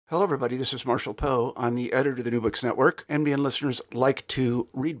Hello, everybody. This is Marshall Poe. I'm the editor of the New Books Network. NBN listeners like to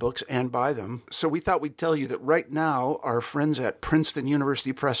read books and buy them. So we thought we'd tell you that right now, our friends at Princeton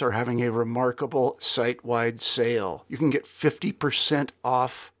University Press are having a remarkable site-wide sale. You can get 50%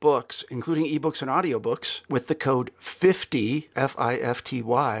 off books, including ebooks and audiobooks, with the code 50,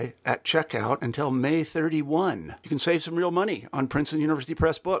 F-I-F-T-Y, at checkout until May 31. You can save some real money on Princeton University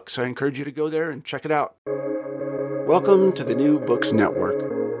Press books. I encourage you to go there and check it out. Welcome to the New Books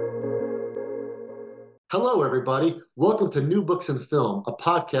Network. Hello, everybody. Welcome to New Books and Film, a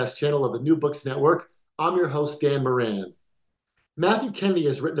podcast channel of the New Books Network. I'm your host, Dan Moran. Matthew Kennedy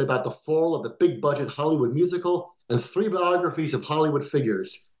has written about the fall of the big-budget Hollywood musical and 3 biographies of Hollywood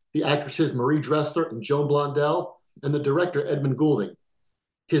figures, the actresses Marie Dressler and Joan Blondell, and the director Edmund Goulding.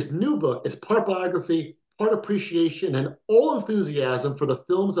 His new book is part biography, part appreciation, and all enthusiasm for the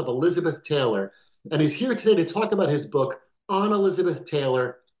films of Elizabeth Taylor, and he's here today to talk about his book, On Elizabeth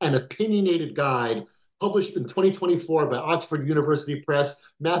Taylor, An Opinionated Guide, published in 2024 by Oxford University Press.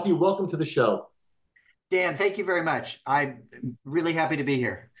 Matthew, welcome to the show. Dan, thank you very much. I'm really happy to be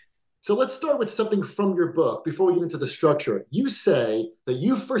here. So let's start with something from your book before we get into the structure. You say that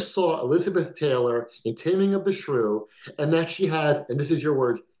you first saw Elizabeth Taylor in Taming of the Shrew, and that she has, and this is your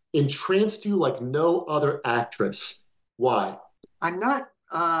words, entranced you like no other actress. Why? I'm not,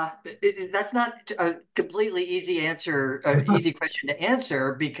 that's not a completely easy easy question to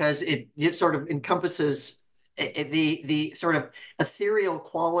answer, because it sort of encompasses the sort of ethereal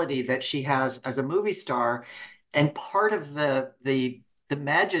quality that she has as a movie star. And part of the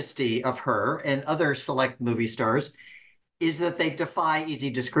majesty of her and other select movie stars is that they defy easy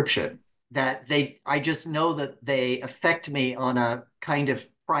description. I just know that they affect me on a kind of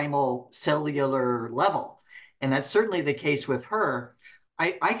primal cellular level. And that's certainly the case with her.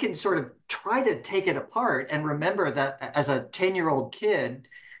 I can sort of try to take it apart and remember that as a 10-year-old kid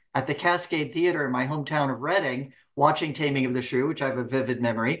at the Cascade Theater in my hometown of Reading, watching Taming of the Shrew, which I have a vivid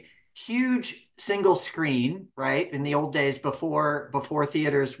memory, huge single screen, right? In the old days before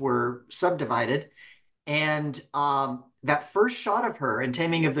theaters were subdivided. And that first shot of her in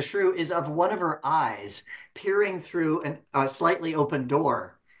Taming of the Shrew is of one of her eyes peering through a slightly open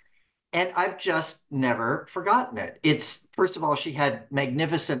door. And I've just never forgotten it. It's, first of all, she had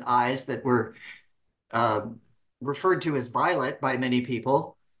magnificent eyes that were referred to as violet by many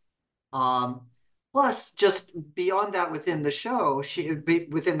people. Plus, just beyond that, within the show,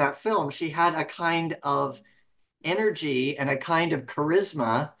 within that film, she had a kind of energy and a kind of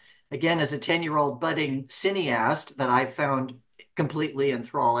charisma, again, as a 10-year-old budding cineast, that I found completely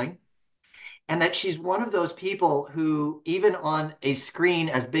enthralling. And that she's one of those people who, even on a screen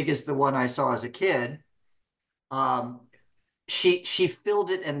as big as the one I saw as a kid, she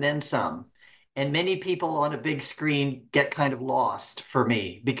filled it and then some. And many people on a big screen get kind of lost for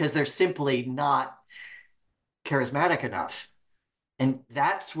me because they're simply not charismatic enough. And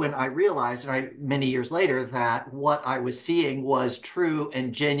that's when I realized, many years later, that what I was seeing was true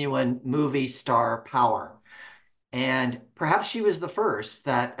and genuine movie star power. And perhaps she was the first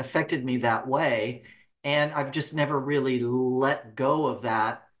that affected me that way. And I've just never really let go of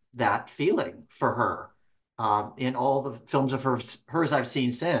that feeling for her in all the films of hers I've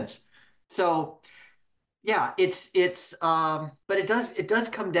seen since. So yeah, but it does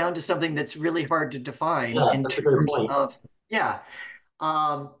come down to something that's really hard to define Yeah, in that's a great terms point. of, yeah.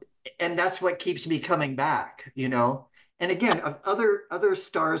 Um, and that's what keeps me coming back, you know? And again, other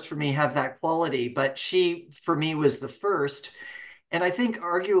stars for me have that quality, but she, for me, was the first. And I think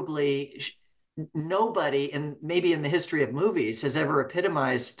arguably nobody, and maybe in the history of movies, has ever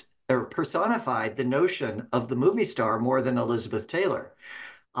epitomized or personified the notion of the movie star more than Elizabeth Taylor.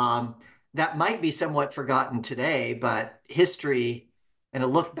 Um, that might be somewhat forgotten today, but history and a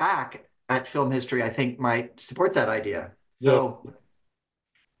look back at film history, I think, might support that idea. Yeah. So,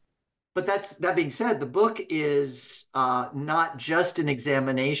 but that being said, the book is not just an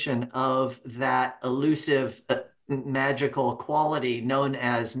examination of that elusive, magical quality known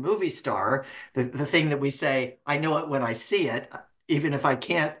as movie star, the thing that we say, I know it when I see it, even if I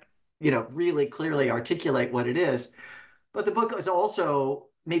can't, really clearly articulate what it is. But the book is also,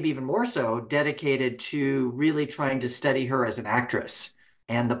 maybe even more so, dedicated to really trying to study her as an actress.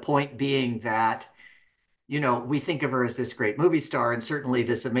 And the point being that we think of her as this great movie star and certainly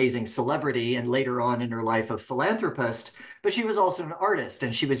this amazing celebrity, and later on in her life, a philanthropist, but she was also an artist,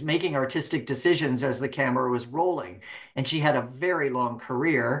 and she was making artistic decisions as the camera was rolling. And she had a very long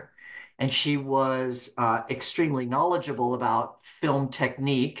career, and she was extremely knowledgeable about film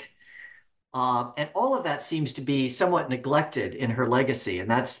technique. And all of that seems to be somewhat neglected in her legacy. And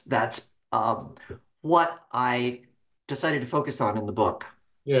that's what I decided to focus on in the book.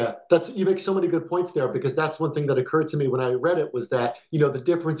 Yeah, that's you make so many good points there because that's one thing that occurred to me when I read it was that, the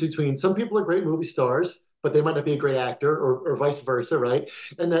difference between some people are great movie stars, but they might not be a great actor or vice versa, right?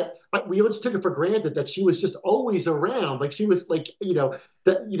 And that we all just took it for granted that she was just always around. Like she was like, she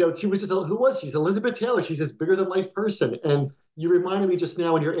was just who was she? She's Elizabeth Taylor. She's this bigger than life person. And you reminded me just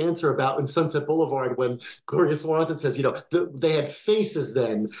now in your answer about in Sunset Boulevard when Gloria Swanson says, they had faces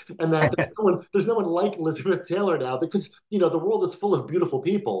then, and that there's no one like Elizabeth Taylor now because the world is full of beautiful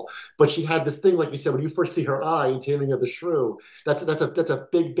people, but she had this thing like you said when you first see her eye in Taming of the Shrew. That's a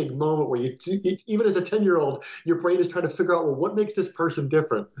big moment where even as a 10-year-old, your brain is trying to figure out, well, what makes this person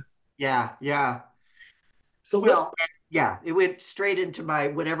different. Yeah, yeah. So let's Well, yeah, it went straight into my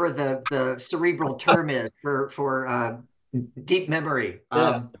whatever the cerebral term is for deep memory.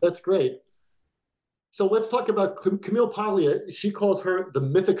 Yeah, that's great. So let's talk about Camille Paglia. She calls her the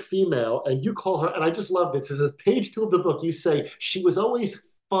mythic female, and you call her, and I just love this. This is page 2 of the book. You say she was always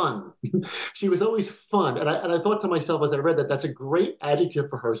fun. She was always fun, and I thought to myself as I read that that's a great adjective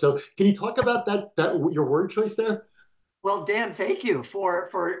for her. So can you talk about that your word choice there? Well, Dan, thank you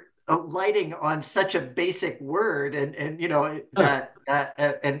for lighting on such a basic word and that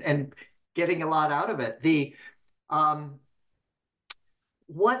and getting a lot out of it. The um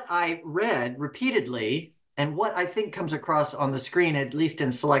what I read repeatedly and what I think comes across on the screen, at least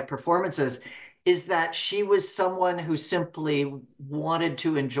in select performances, is that she was someone who simply wanted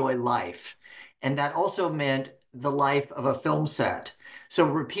to enjoy life. And that also meant the life of a film set. So,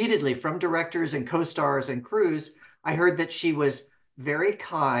 repeatedly from directors and co stars and crews, I heard that she was very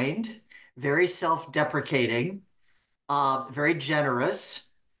kind, very self deprecating, very generous,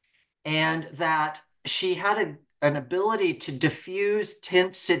 and that she had an ability to diffuse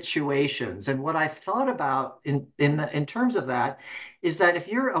tense situations. And what I thought about in terms of that is that if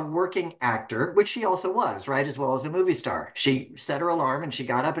you're a working actor, which she also was, right, as well as a movie star, she set her alarm and she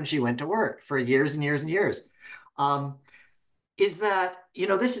got up and she went to work for years and years and years. Um, is that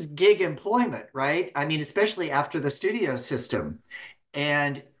this is gig employment, right? I mean, especially after the studio system,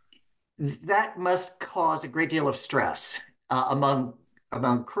 and that must cause a great deal of stress among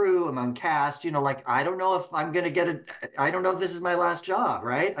crew, among cast. Like I don't know if I'm going to get it. I don't know if this is my last job,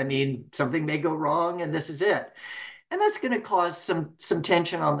 right? I mean, something may go wrong, and this is it, and that's going to cause some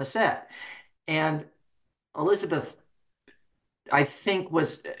tension on the set. And Elizabeth, I think,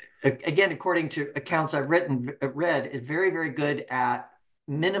 was again, according to accounts I've read, is very good at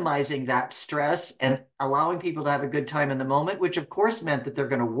minimizing that stress and allowing people to have a good time in the moment, which of course meant that they're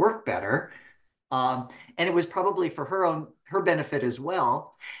going to work better, and it was probably for her benefit as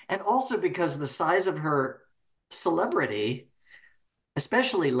well, and also because the size of her celebrity,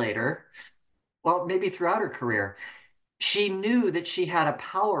 especially later, well, maybe throughout her career, she knew that she had a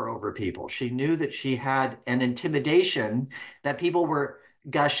power over people. She knew that she had an intimidation that people were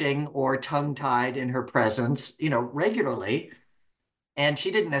gushing or tongue-tied in her presence, regularly, and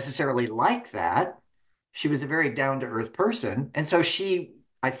she didn't necessarily like that. She was a very down-to-earth person, and so she,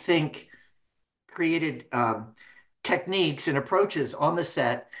 I think, created techniques and approaches on the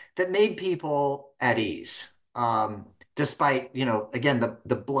set that made people at ease, despite, again,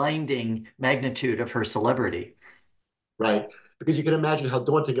 the blinding magnitude of her celebrity. Right, because you can imagine how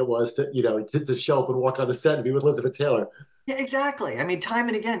daunting it was to show up and walk on the set and be with Elizabeth Taylor. Yeah, exactly. I mean, time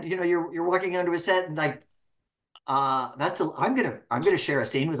and again, you're walking onto a set and like, I'm gonna share a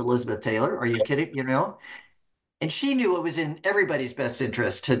scene with Elizabeth Taylor. Are you kidding? And she knew it was in everybody's best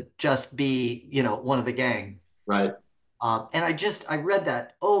interest to just be, one of the gang. Right. And I read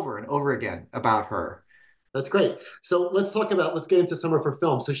that over and over again about her. That's great. So let's get into some of her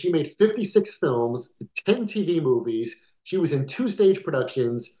films. So she made 56 films, 10 TV movies. She was in 2 stage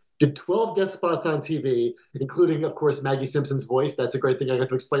productions, did 12 guest spots on TV, including, of course, Maggie Simpson's voice. That's a great thing I got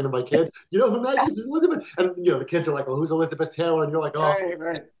to explain to my kids. You know who Maggie Elizabeth? And the kids are like, well, who's Elizabeth Taylor? And you're like, oh, Right,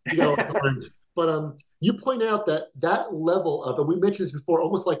 right. you got all torn. But you point out that level of, and we mentioned this before,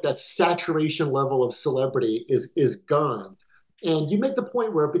 almost like that saturation level of celebrity is gone. And you make the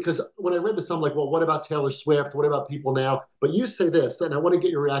point where, because when I read this, I'm like, well, what about Taylor Swift? What about people now? But you say this, and I want to get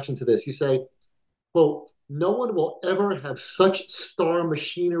your reaction to this. You say, quote, no one will ever have such star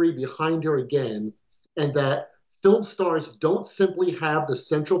machinery behind her again, and that film stars don't simply have the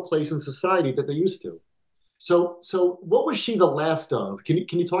central place in society that they used to. So what was she the last of? Can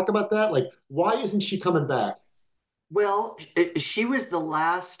you talk about that? Like, why isn't she coming back? Well, she was the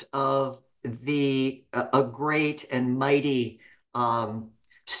last of the a great and mighty um,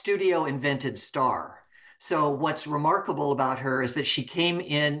 studio invented star. So what's remarkable about her is that she came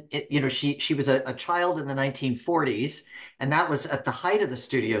in, she was a child in the 1940s, and that was at the height of the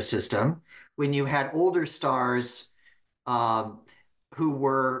studio system when you had older stars um, who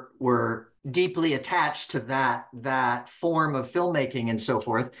were deeply attached to that form of filmmaking and so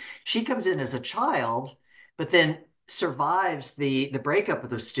forth. She comes in as a child, but then survives the breakup of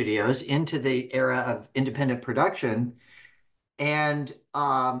the studios into the era of independent production. And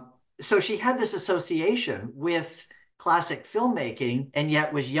so she had this association with classic filmmaking, and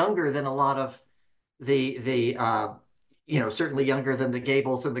yet was younger than a lot of the certainly younger than the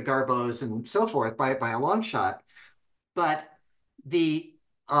Gables and the Garbos and so forth by a long shot. But the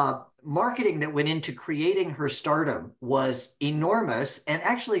marketing that went into creating her stardom was enormous and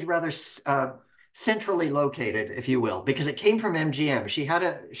actually rather centrally located, if you will, because it came from MGM.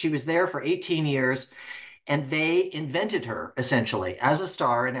 She was there for 18 years, and they invented her essentially as a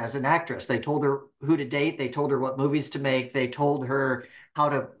star and as an actress. They told her who to date, they told her what movies to make, they told her how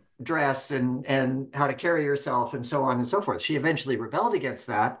to dress and how to carry herself and so on and so forth. She eventually rebelled against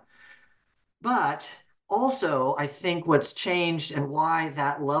that. But also, I think what's changed and why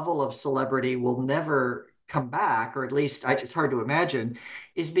that level of celebrity will never come back, or at least it's hard to imagine,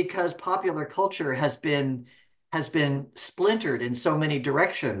 is because popular culture has been splintered in so many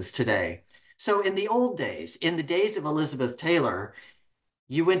directions today. So in the old days, in the days of Elizabeth Taylor,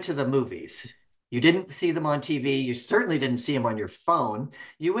 you went to the movies. You didn't see them on TV. You certainly didn't see them on your phone.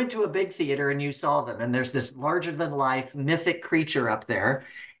 You went to a big theater and you saw them. And there's this larger than life mythic creature up there.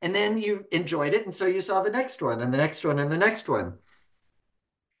 And then you enjoyed it. And so you saw the next one and the next one and the next one.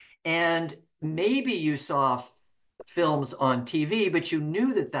 And maybe you saw films on TV, but you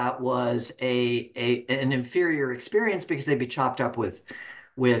knew that that was an inferior experience because they'd be chopped up with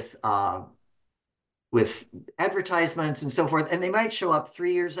with advertisements and so forth. And they might show up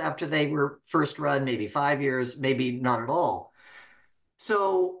 3 years after they were first run, maybe 5 years, maybe not at all.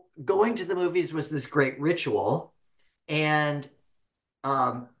 So going to the movies was this great ritual, and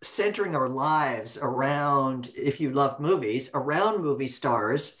centering our lives around, if you love movies, around movie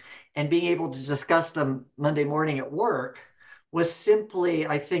stars and being able to discuss them Monday morning at work was simply,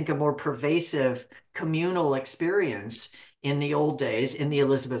 I think, a more pervasive communal experience in the old days, in the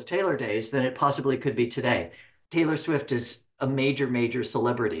Elizabeth Taylor days, than it possibly could be today. Taylor Swift is a major, major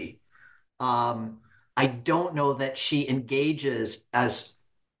celebrity. I don't know that she engages as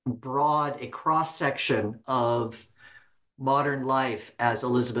broad a cross section of modern life as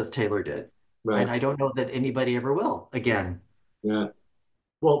Elizabeth Taylor did. Right. And I don't know that anybody ever will again. Yeah.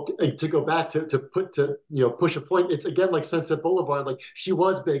 Well, to go back to push a point, it's again like Sunset Boulevard. Like she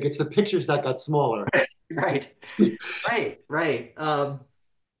was big. It's the pictures that got smaller. Right, right. Well,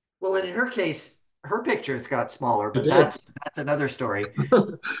 and in her case, her pictures got smaller, It but did. that's another story.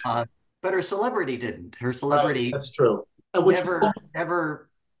 Uh, but her celebrity didn't. Her Right. celebrity That's true. And what you never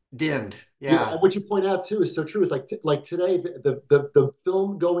dimmed. Yeah, Yeah. and what you point out too is so true. It's like today, the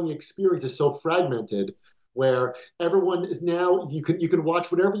film going experience is so fragmented, where everyone is now you can watch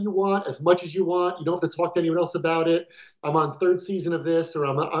whatever you want as much as you want. You don't have to talk to anyone else about it. I'm on third season of this, or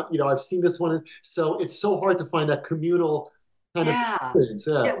I've seen this one. So it's so hard to find that communal kind of Yeah. experience.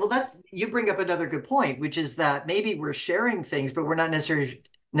 Yeah, Yeah, well, you bring up another good point, which is that maybe we're sharing things, but we're not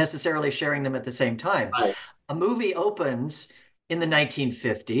necessarily sharing them at the same time. right, A movie opens in the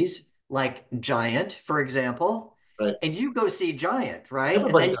 1950s, like Giant, for example, right. and you go see Giant, right? And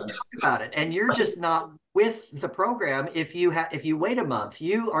Everybody then you does. talk about it, and you're just not with the program if you wait a month.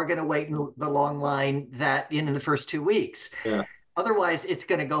 You are going to wait in the long line that in the first 2 weeks. Yeah, Otherwise, it's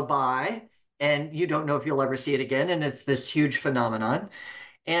going to go by, and you don't know if you'll ever see it again, and it's this huge phenomenon.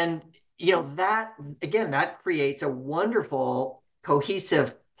 And that again, that creates a wonderful,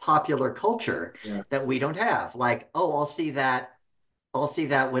 cohesive popular culture yeah. that we don't have. Like, oh, I'll see that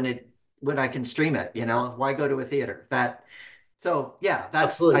when I can stream it, why go to a theater? So yeah, I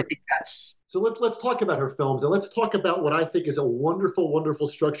Absolutely. think that's So let's talk about her films, and let's talk about what I think is a wonderful, wonderful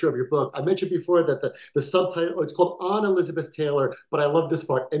structure of your book. I mentioned before that the subtitle, it's called On Elizabeth Taylor, but I love this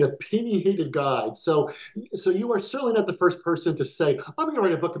part, an opinionated guide. So you are certainly not the first person to say, I'm going to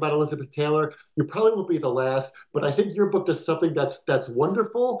write a book about Elizabeth Taylor. You probably won't be the last, but I think your book does something that's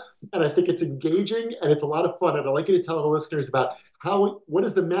wonderful, and I think it's engaging and it's a lot of fun. And I'd like you to tell the listeners about what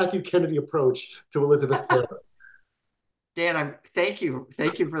is the Matthew Kennedy approach to Elizabeth Taylor. Dan. Thank you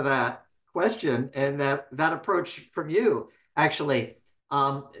for that question and that approach from you. Actually,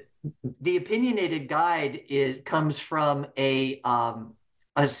 um, the opinionated guide comes from a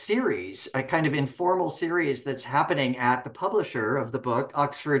series, a kind of informal series that's happening at the publisher of the book,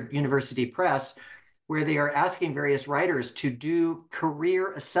 Oxford University Press, where they are asking various writers to do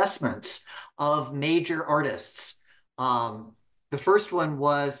career assessments of major artists. The first one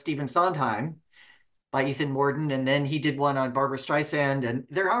was Stephen Sondheim by Ethan Morden, and then he did one on Barbara Streisand, and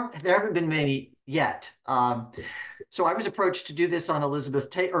there haven't been many yet. So I was approached to do this on Elizabeth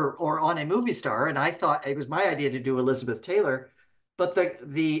Taylor or on a movie star, and I thought it was my idea to do Elizabeth Taylor. But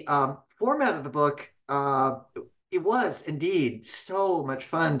the format of the book, it was indeed so much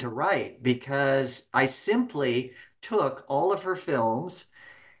fun to write because I simply took all of her films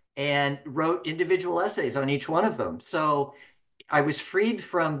and wrote individual essays on each one of them. So I was freed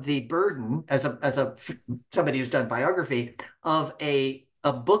from the burden as a somebody who's done biography of a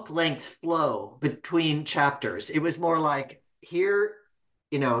book length flow between chapters. It was more like here,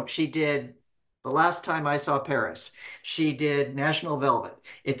 she did The Last Time I Saw Paris. She did National Velvet.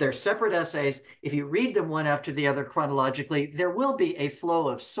 If they're separate essays, if you read them one after the other chronologically, there will be a flow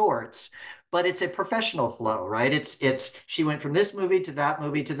of sorts, but it's a professional flow, right? It's she went from this movie to that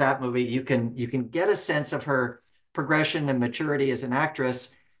movie to that movie. You can get a sense of her progression and maturity as an actress.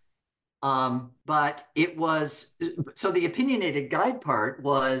 But it was so the opinionated guide part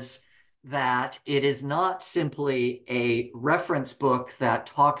was that it is not simply a reference book that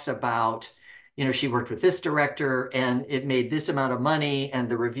talks about, she worked with this director and it made this amount of money and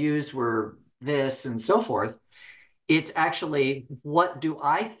the reviews were this and so forth. It's actually, what do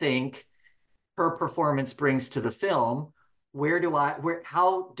I think her performance brings to the film?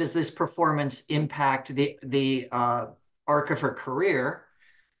 How does this performance impact the arc of her career?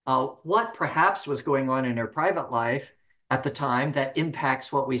 What perhaps was going on in her private life at the time that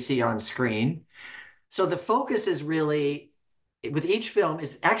impacts what we see on screen. So the focus is really, with each film,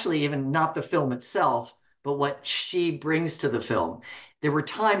 is actually even not the film itself, but what she brings to the film. There were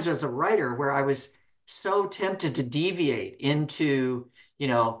times as a writer where I was so tempted to deviate into,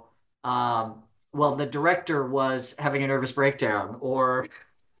 well, the director was having a nervous breakdown, or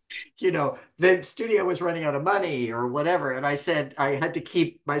the studio was running out of money or whatever. And I said, I had to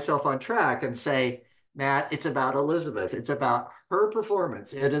keep myself on track and say, Matt, it's about Elizabeth. It's about her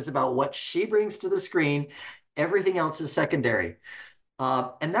performance. It is about what she brings to the screen. Everything else is secondary.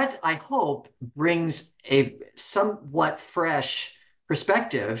 And that, I hope, brings a somewhat fresh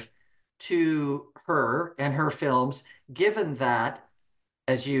perspective to her and her films, given that,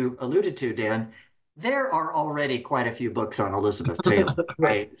 as you alluded to, Dan, there are already quite a few books on Elizabeth Taylor, Right.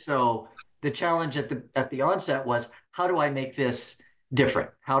 right? So the challenge at the onset was, how do I make this different?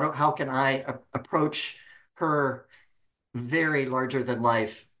 How can I approach her very larger than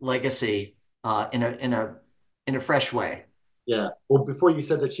life legacy in a fresh way? Yeah. Well, before you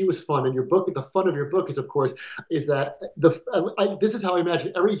said that she was fun, and your book, the fun of your book is, of course, is that this is how I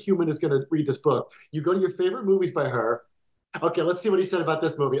imagine every human is going to read this book. You go to your favorite movies by her. Okay, let's see what he said about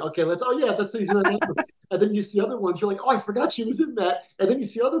this movie. Okay, oh yeah, let's see he's in that movie. And then you see other ones, you're like, oh, I forgot she was in that. And then you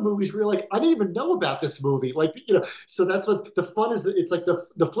see other movies where you're like, I didn't even know about this movie. Like, so that's what the fun is. It's like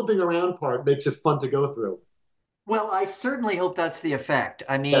the flipping around part makes it fun to go through. Well, I certainly hope that's the effect.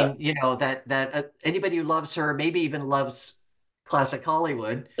 I Yeah, mean, that anybody who loves her, maybe even loves classic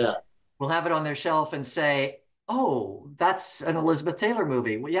Hollywood, yeah. will have it on their shelf and say, "Oh, that's an Elizabeth Taylor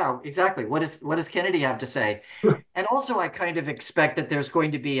movie." Well, yeah, exactly. What does Kennedy have to say? And also, I kind of expect that there's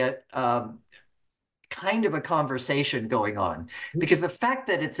going to be a kind of a conversation going on, because the fact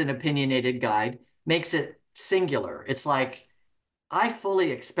that it's an opinionated guide makes it singular. It's like, I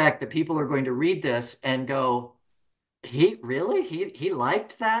fully expect that people are going to read this and go, he really he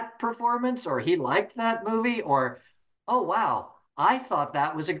liked that performance, or he liked that movie, or oh wow, I thought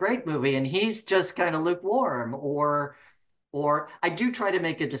that was a great movie and he's just kind of lukewarm. Or I do try to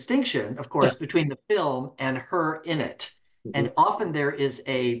make a distinction, of Yeah. course, between the film and her in it. Mhm. And often there is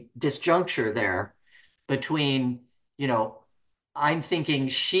a disjuncture there between, you know, I'm thinking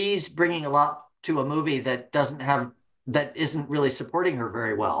she's bringing a lot to a movie that isn't really supporting her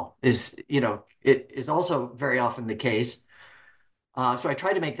very well, it is also very often the case. So I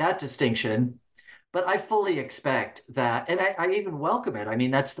try to make that distinction, but I fully expect that, and I even welcome it. I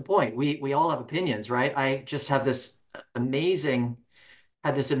mean, that's the point. We all have opinions, right? I just have amazing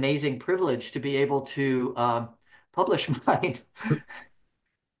this amazing privilege to be able to publish mine.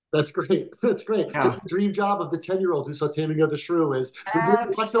 That's great. That's great. It's Yeah, the dream job of the 10-year-old who saw Taming of the Shrew is to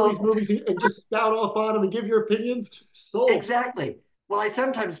really watch all these absolutely, movies and just spout off on them and give your opinions. Sold. exactly. Well, I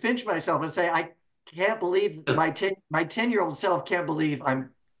sometimes pinch myself and say, I can't believe my 10-year-old self can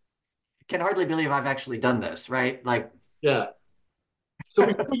hardly believe I've actually done this, right? Like, Yeah. So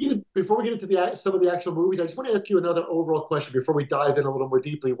before we get into some of the actual movies, I just want to ask you another overall question before we dive in a little more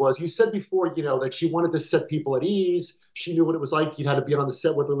deeply. Was you said before, that she wanted to set people at ease. She knew what it was like. You'd had to be on the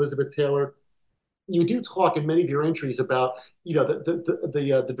set with Elizabeth Taylor. You do talk in many of your entries about,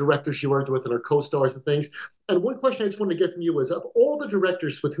 the directors she worked with and her co-stars and things. And one question I just wanted to get from you was, of all the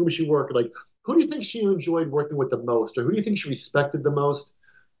directors with whom she worked, like, who do you think she enjoyed working with the most, or who do you think she respected the most?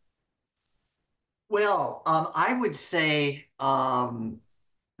 Well, I would say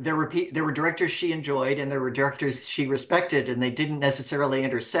there were directors she enjoyed and there were directors she respected, and they didn't necessarily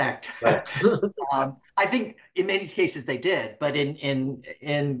intersect. Right. I think in many cases they did, but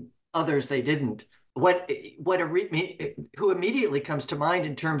in others they didn't. Who immediately comes to mind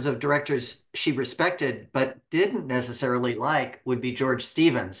in terms of directors she respected but didn't necessarily like would be George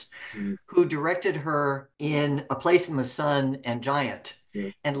Stevens, Mm, who directed her in A Place in the Sun and Giant, yeah.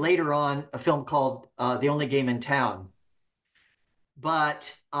 and later on a film called The Only Game in Town.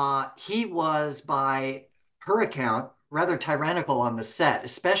 But he was, by her account, rather tyrannical on the set,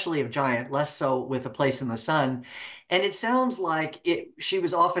 especially of Giant, less so with A Place in the Sun. And it sounds like she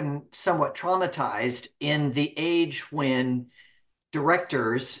was often somewhat traumatized in the age when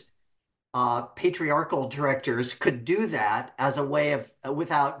directors, patriarchal directors, could do that as a way of,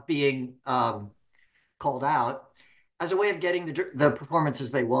 without being called out, as a way of getting the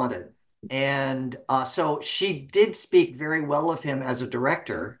performances they wanted. And so she did speak very well of him as a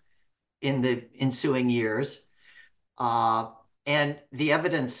director in the ensuing years. Uh, and the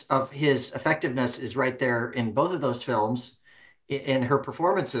evidence of his effectiveness is right there in both of those films, in her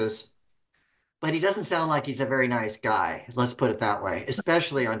performances. But he doesn't sound like he's a very nice guy. Let's put it that way.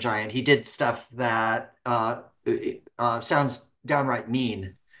 Especially on Giant, he did stuff that sounds downright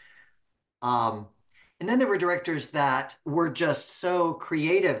mean. Um, and then there were directors that were just so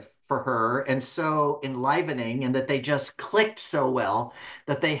creative for her and so enlivening, and that they just clicked so well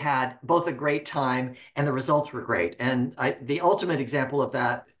that they had both a great time and the results were great. And the ultimate example of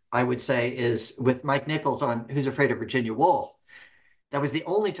that, I would say, is with Mike Nichols on Who's Afraid of Virginia Woolf. That was the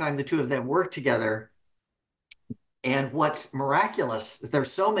only time the two of them worked together. And what's miraculous is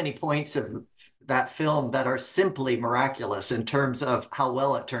there's so many points of that film that are simply miraculous in terms of how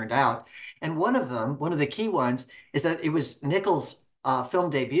well it turned out. And one of them, one of the key ones, is that it was Nichols' film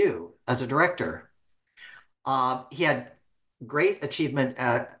debut as a director. He had great achievement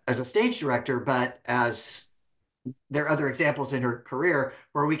as a stage director, but as there are other examples in her career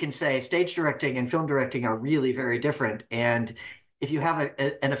where we can say stage directing and film directing are really very different. And if you have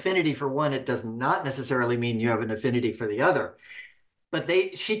an affinity for one, it does not necessarily mean you have an affinity for the other. But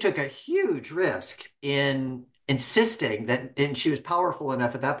she took a huge risk in insisting that, and she was powerful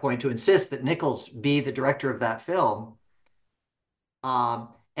enough at that point to insist that Nichols be the director of that film.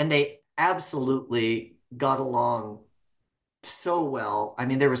 And they absolutely got along so well. I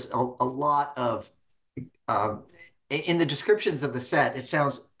mean, there was a lot of um, in the descriptions of the set, it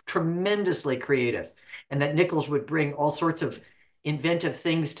sounds tremendously creative, and that Nichols would bring all sorts of inventive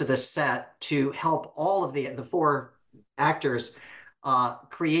things to the set to help all of the four actors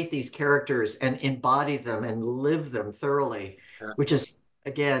create these characters and embody them and live them thoroughly, Yeah. which is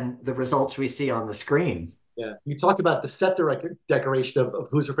again the results we see on the screen. Yeah, you talk about the set decoration of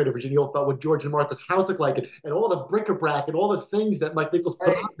Who's Afraid of Virginia Woolf, about what George and Martha's house looked like, and all the bric-a-brac and all the things that Mike Nichols put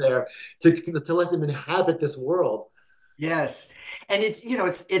on Right. there to let them inhabit this world. Yes, and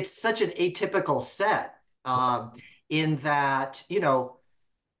it's such an atypical set, in that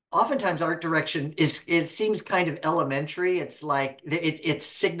oftentimes art direction is, it seems kind of elementary. It's like it's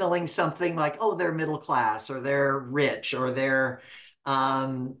signaling something like, oh, they're middle class or they're rich or they're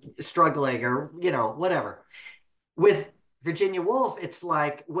struggling or whatever. With Virginia Woolf, it's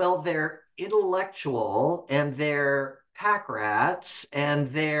like, well, they're intellectual and they're pack rats and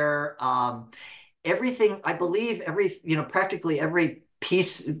they're everything. I believe practically every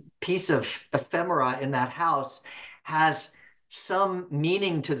piece of ephemera in that house has some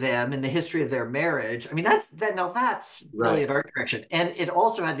meaning to them in the history of their marriage. I mean, that's Right. brilliant art direction, and it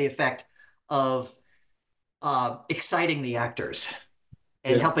also had the effect of exciting the actors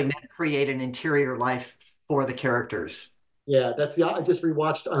and Yeah. helping them create an interior life for the characters. Yeah, that's the. I just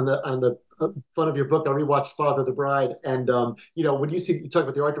rewatched on the front of your book. I rewatched Father the Bride, and when you talk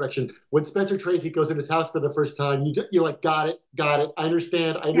about the art direction, when Spencer Tracy goes in his house for the first time, you're like, got it. I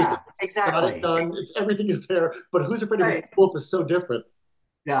understand, Yeah, got it exactly. done. It's everything is there. But Who's Afraid of Virginia Right. Woolf is so different.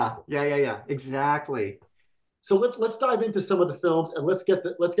 Yeah. Exactly. So let's dive into some of the films and let's get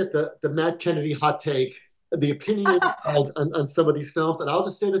the Matt Kennedy hot take, the opinionated sides on some of these films, and I'll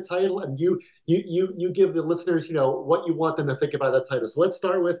just say the title, and you give the listeners what you want them to think about that title. So let's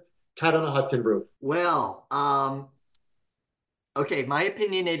start with Cat on a Hot Tin Roof. Well, okay, my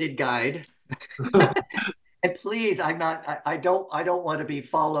opinionated guide. And please, I'm not. I don't want to be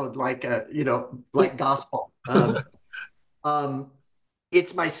followed like like gospel. Um,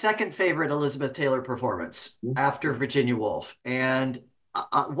 it's my second favorite Elizabeth Taylor performance after Virginia Woolf, and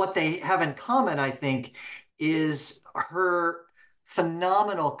what they have in common, I think, is her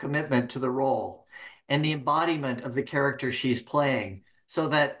phenomenal commitment to the role and the embodiment of the character she's playing. So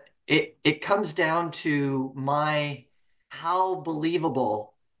that it comes down to my how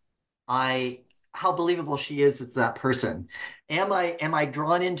believable I how believable she is as that person. Am I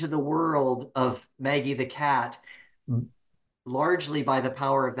drawn into the world of Maggie the cat largely by the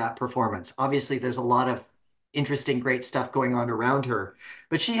power of that performance? Obviously, there's a lot of interesting, great stuff going on around her,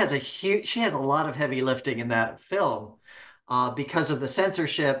 but she has a lot of heavy lifting in that film because of the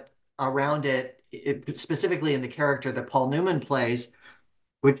censorship around specifically in the character that Paul Newman plays,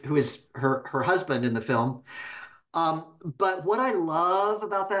 who is her husband in the film. But what I love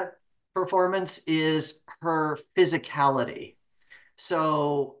about that performance is her physicality.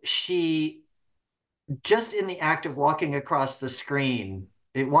 So she just in the act of walking across the screen,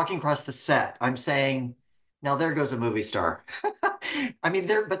 walking across the set, I'm saying, now there goes a movie star. I mean,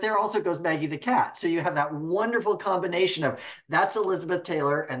 but there also goes Maggie the cat. So you have that wonderful combination of that's Elizabeth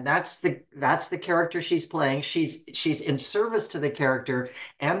Taylor, and that's the character she's playing. She's in service to the character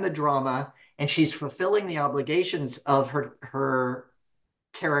and the drama, and she's fulfilling the obligations of her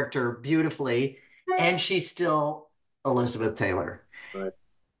character beautifully, and she's still Elizabeth Taylor. Right.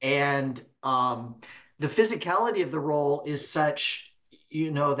 And the physicality of the role is such,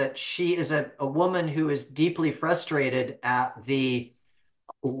 that she is a woman who is deeply frustrated at the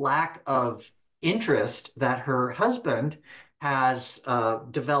lack of interest that her husband has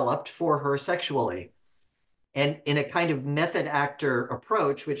developed for her sexually. And in a kind of method actor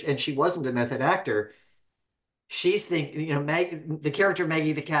approach, and she wasn't a method actor, she's thinking, the character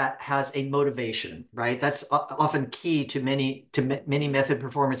Maggie the cat has a motivation, right? That's often key to many method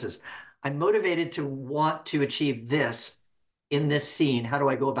performances. I'm motivated to want to achieve this in this scene. How do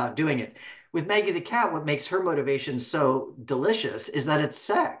I go about doing it? With Maggie the cat, what makes her motivation so delicious is that it's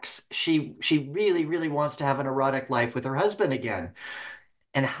sex. She really, really wants to have an erotic life with her husband again.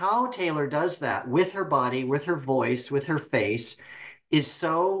 And how Taylor does that with her body, with her voice, with her face is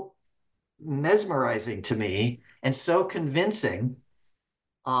so mesmerizing to me and so convincing.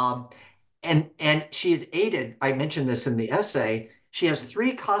 Um, and she is aided. I mentioned this in the essay. She has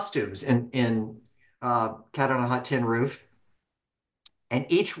three costumes in Cat on a Hot Tin Roof, and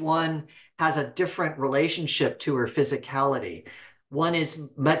each one has a different relationship to her physicality. One is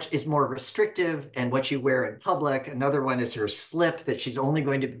more restrictive and what you wear in public. Another one is her slip that she's only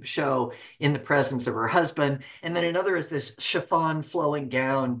going to show in the presence of her husband. And then another is this chiffon flowing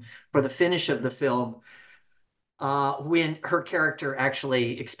gown for the finish of the film, when her character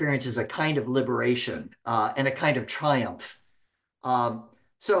actually experiences a kind of liberation and a kind of triumph.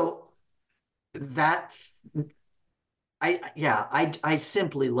 So that I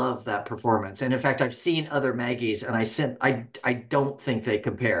simply love that performance. And in fact, I've seen other Maggies, and I don't think they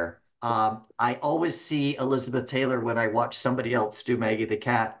compare. I always see Elizabeth Taylor when I watch somebody else do Maggie the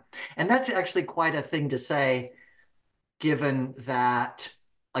cat, and that's actually quite a thing to say, given that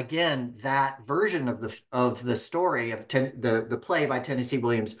again that version of the story of the play by Tennessee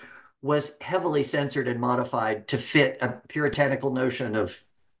Williams was heavily censored and modified to fit a puritanical notion of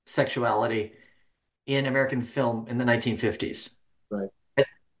sexuality in American film in the 1950s. Right.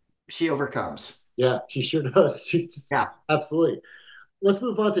 She overcomes. Yeah, she sure does. She's Yeah. absolutely. Let's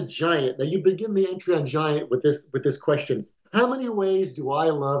move on to Giant. Now you begin the entry on Giant with this question. How many ways do I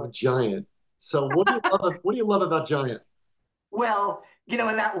love Giant? So what do you love about Giant? Well, in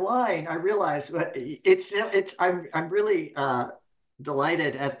that line, I realize I'm really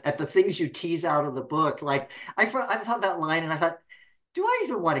delighted at the things you tease out of the book. Like I thought that line, and I thought, do I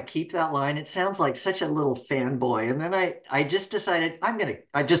even want to keep that line? It sounds like such a little fanboy. And then I just decided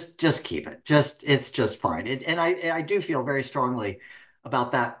I just keep it. It's just fine. And I do feel very strongly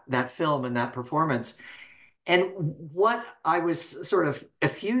about that film and that performance. And what I was sort of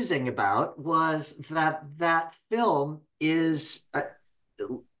effusing about was that film is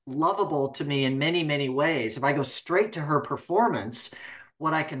lovable to me in many, many ways. If I go straight to her performance,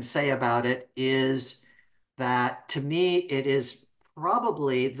 what I can say about it is that to me, it is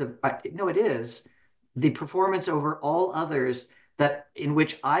probably it is the performance over all others that in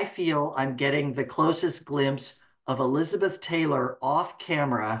which I feel I'm getting the closest glimpse of Elizabeth Taylor off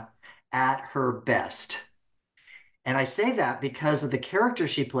camera at her best. And I say that because of the character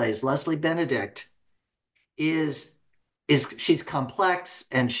she plays, Leslie Benedict, is she's complex,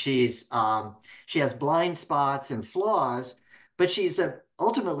 and she has blind spots and flaws, but she's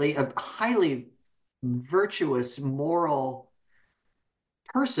ultimately a highly virtuous, moral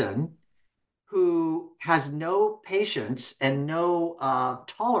person who has no patience and no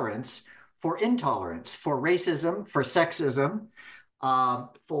tolerance for intolerance, for racism, for sexism,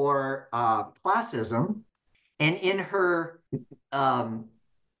 for classism, and um,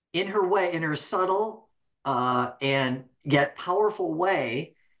 in her way, in her subtle and yet powerful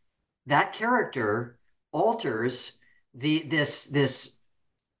way, that character alters this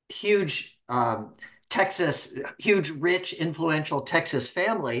huge Texas, huge, rich, influential Texas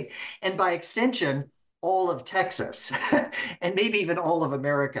family, and by extension, all of Texas, and maybe even all of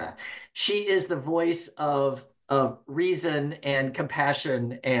America. She is the voice of reason and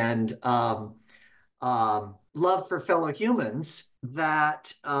compassion and love for fellow humans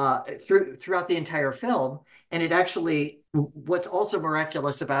that throughout the entire film. And it actually, what's also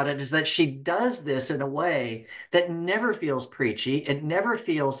miraculous about it is that she does this in a way that never feels preachy. It never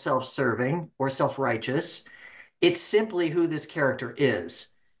feels self-serving or self-righteous. It's simply who this character is.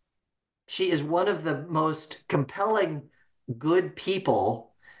 She is one of the most compelling good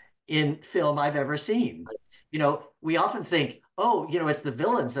people in film I've ever seen. We often think, oh, it's the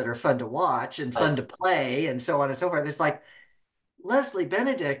villains that are fun to watch and Right. fun to play and so on and so forth. It's like Leslie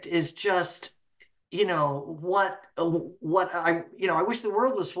Benedict is just, I wish the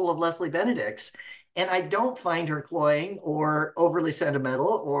world was full of Leslie Benedicts. And I don't find her cloying or overly sentimental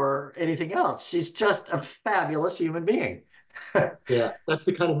or anything else. She's just a fabulous human being. Yeah, that's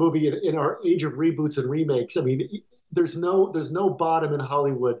the kind of movie in our age of reboots and remakes. I mean, there's no bottom in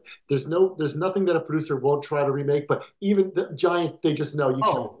Hollywood. There's nothing that a producer won't try to remake. But even the Giant, they just know you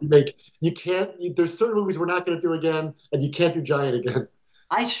can't Oh, remake. You can't. There's certain movies we're not going to do again, and you can't do Giant again.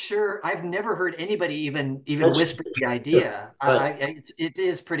 I've never heard anybody even That's- whisper the idea. right. It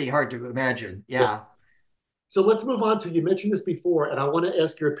is pretty hard to imagine. Yeah. Yeah. So let's move on to, you mentioned this before, and I want to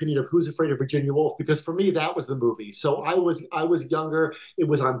ask your opinion of Who's Afraid of Virginia Woolf, because for me that was the movie. So I was younger. It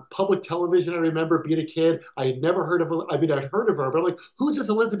was on public television. I remember being a kid. I had never heard of her. I mean, I'd heard of her, but I'm like, who's this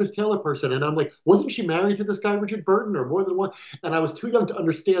Elizabeth Taylor person? And I'm like, wasn't she married to this guy Richard Burton or more than one? And I was too young to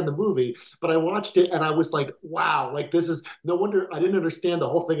understand the movie, but I watched it and I was like, wow, like this is no wonder I didn't understand the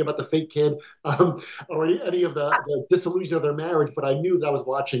whole thing about the fake kid. Or any of the disillusion of their marriage, but I knew that I was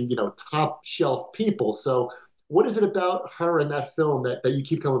watching, top shelf people. So what is it about her in that film that you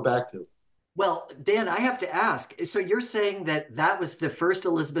keep coming back to? Well, Dan, I have to ask. So you're saying that that was the first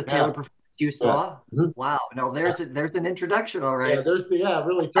Elizabeth Yeah, Taylor performance you yeah, saw? mhm, Wow. Now yeah. there's an introduction, all Yeah, right. there's the yeah,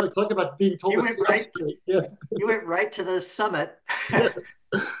 really talk about being told You to went sit up right straight. Yeah, you went right to the summit. yeah,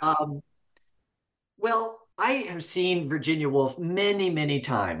 Um, well, I have seen Virginia Woolf many, many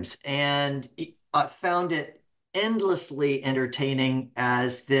times and found it endlessly entertaining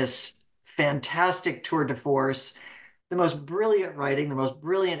as this fantastic tour de force, the most brilliant writing, the most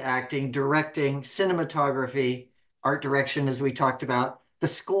brilliant acting, directing, cinematography, art direction, as we talked about, the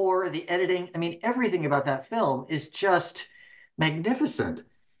score, the editing. I mean, everything about that film is just magnificent.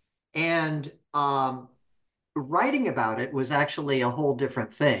 And writing about it was actually a whole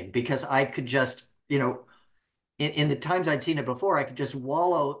different thing because I could just, in the times I'd seen it before, I could just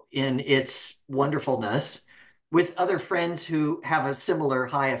wallow in its wonderfulness with other friends who have a similar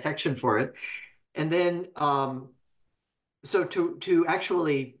high affection for it. And then, so to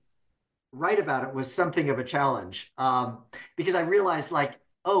actually write about it was something of a challenge because I realized, like,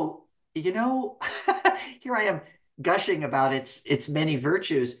 oh, you know, here I am gushing about its many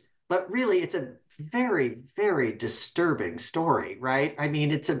virtues, but really it's a very, very disturbing story, right? I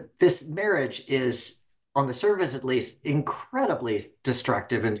mean, this marriage is, on the surface at least, incredibly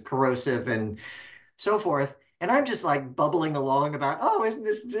destructive and corrosive and so forth. And I'm just like bubbling along about, oh, isn't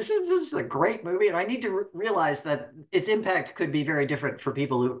this is a great movie? And I need to realize that its impact could be very different for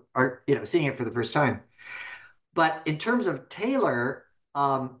people who are, seeing it for the first time. But in terms of Taylor,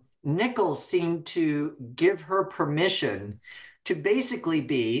 Nichols seemed to give her permission to basically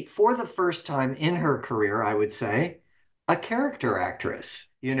be, for the first time in her career, I would say, a character actress.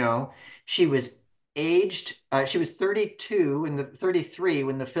 She was aged, she was 32 in the 33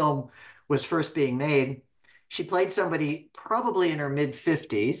 when the film was first being made. She played somebody probably in her mid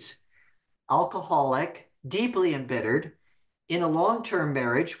 50s, alcoholic, deeply embittered, in a long-term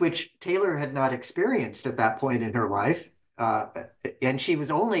marriage, which Taylor had not experienced at that point in her life. Uh, and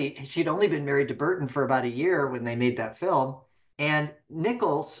she'd only been married to Burton for about a year when they made that film. And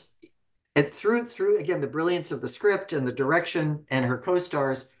Nichols, through again the brilliance of the script and the direction and her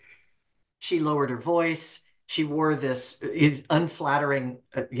co-stars, she lowered her voice. She wore these unflattering,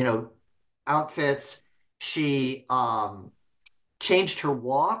 outfits. She changed her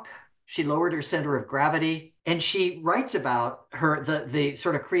walk. She lowered her center of gravity. And she writes about the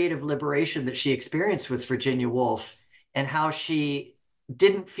sort of creative liberation that she experienced with Virginia Woolf and how she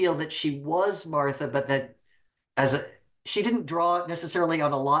didn't feel that she was Martha, but that as a she didn't draw necessarily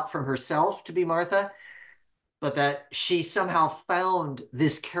on a lot from herself to be Martha, but that she somehow found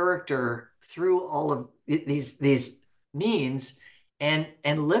this character through all of these means and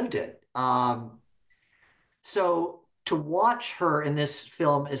lived it. So to watch her in this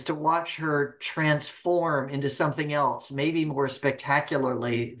film is to watch her transform into something else, maybe more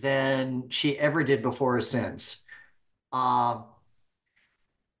spectacularly than she ever did before or since. Um,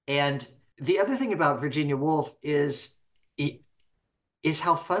 and the other thing about Virginia Woolf is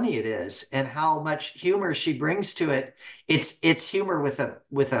how funny it is and how much humor she brings to it. It's humor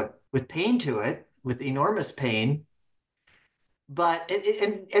with pain to it, with enormous pain. But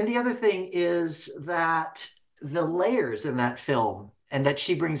and the other thing is that the layers in that film and that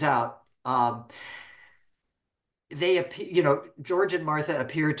she brings out, they appear, George and Martha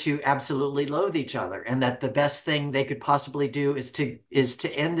appear to absolutely loathe each other, and that the best thing they could possibly do is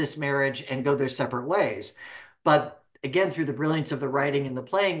to end this marriage and go their separate ways. But again, through the brilliance of the writing and the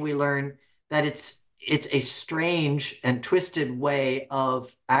playing, we learn that it's a strange and twisted way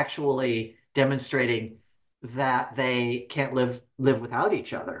of actually demonstrating that they can't live without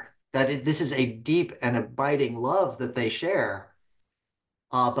each other. This is a deep and abiding love that they share,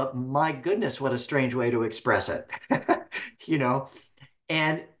 but my goodness, what a strange way to express it, you know.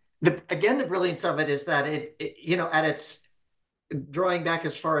 And the brilliance of it is that at its drawing back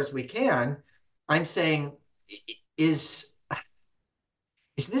as far as we can, I'm saying, is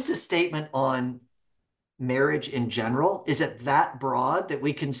is this a statement on marriage in general? Is it that broad that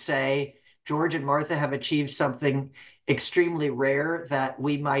we can say George and Martha have achieved something extremely rare that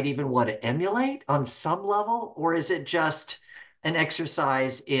we might even want to emulate on some level? Or is it just an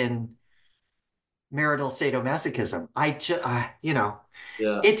exercise in marital sadomasochism?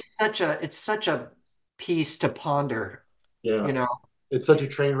 Yeah, It's such a piece to ponder, yeah. you know. It's such a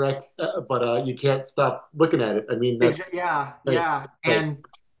train wreck, but you can't stop looking at it. I mean, that's Yeah, right, yeah. right. And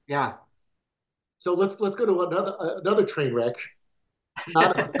yeah. So let's go to another train wreck,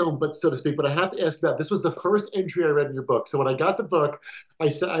 not a film, but so to speak. But I have to ask about this. Was the first entry I read in your book. So when I got the book, I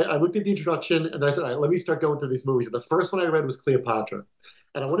said I looked at the introduction and I said, all right, let me start going through these movies. And the first one I read was Cleopatra,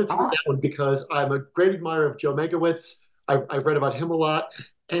 and I wanted to read Ah, that one because I'm a great admirer of Joe Mankiewicz. I've read about him a lot,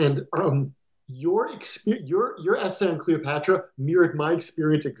 and your essay on Cleopatra mirrored my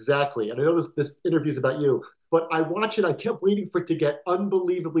experience exactly. And I know this interview is about you, but I watched it. I kept waiting for it to get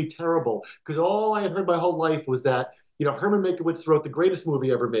unbelievably terrible because all I had heard my whole life was that Herman Mankiewicz wrote the greatest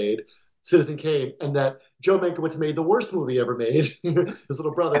movie ever made, Citizen Kane, and that Joe Mankiewicz made the worst movie ever made. His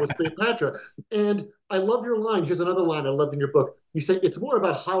little brother was Cleopatra. And I love your line. Here's another line I loved in your book. You say it's more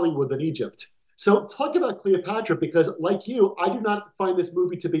about Hollywood than Egypt. So talk about Cleopatra because, like you, I do not find this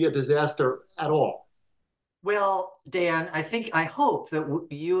movie to be a disaster at all. well, Dan, I hope that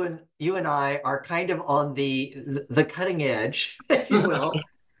you and I are kind of on the cutting edge, if you will.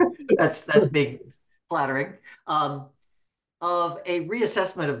 That's being flattering. Of a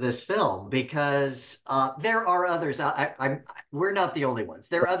reassessment of this film because there are others. We're not the only ones.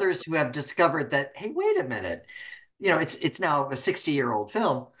 There are others who have discovered that, hey, wait a minute, it's now a 60-year-old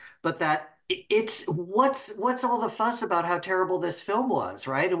film, but that it's what's all the fuss about how terrible this film was,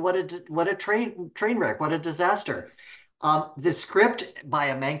 right? And what a train wreck, what a disaster. The script by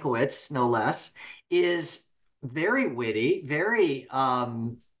a Mankiewicz, no less, is very witty, very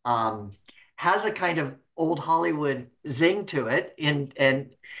has a kind of old Hollywood zing to it,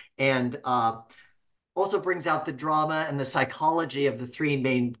 and also brings out the drama and the psychology of the three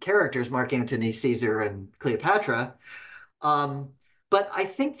main characters, Mark Antony, Caesar, and Cleopatra. Um, but I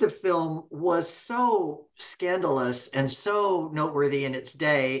think the film was so scandalous and so noteworthy in its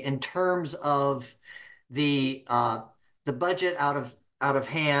day in terms of the uh, the budget out of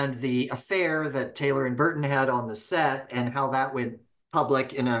hand, the affair that Taylor and Burton had on the set, and how that went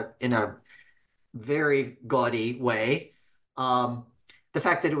public in a very gaudy way. Um, the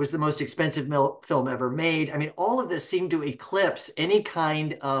fact that it was the most expensive film ever made. I mean, all of this seemed to eclipse any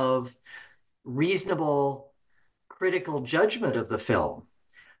kind of reasonable critical judgment of the film.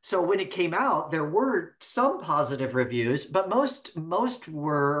 So when it came out, there were some positive reviews, but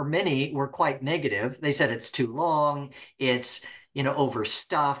many were quite negative. They said it's too long, it's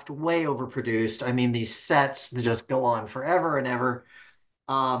overstuffed, way overproduced. I mean, these sets that just go on forever and ever.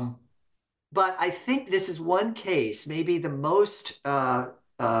 Um, but I think this is one case, maybe the most uh,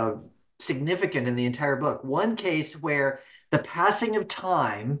 significant in the entire book, one case where the passing of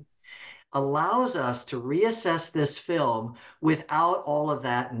time allows us to reassess this film without all of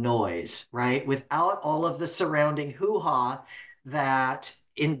that noise, right? Without all of the surrounding hoo-ha that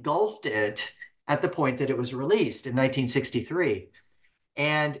engulfed it at the point that it was released in 1963.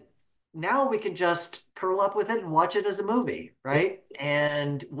 And now we can just curl up with it and watch it as a movie, right?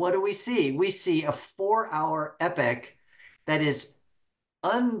 And what do we see? We see a 4-hour epic that is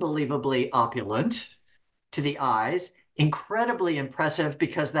unbelievably opulent to the eyes, incredibly impressive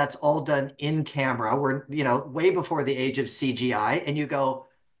because that's all done in camera. We're, way before the age of CGI. And you go,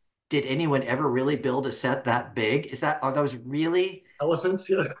 did anyone ever really build a set that big? Are those really Elephants,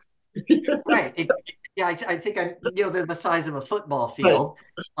 yeah. right? Yeah, I think they're the size of a football Right. field.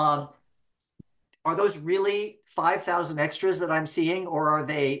 Um, are those really 5,000 extras that I'm seeing, or are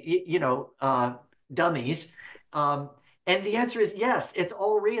they, dummies? Um, and the answer is yes, it's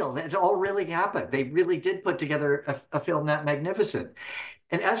all real. It all really happened. They really did put together a film that magnificent.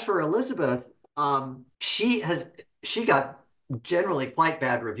 And as for Elizabeth, she got generally quite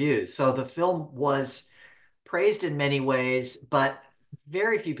bad reviews. So the film was praised in many ways, but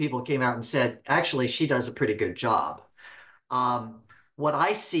very few people came out and said, actually, she does a pretty good job. Um, what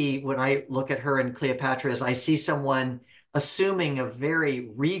I see when I look at her and Cleopatra is I see someone assuming a very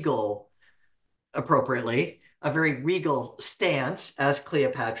regal, appropriately, a very regal stance as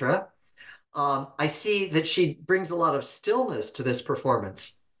Cleopatra. I see that she brings a lot of stillness to this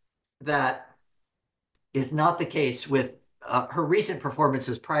performance that is not the case with her recent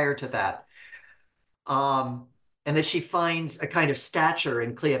performances prior to that. And that she finds a kind of stature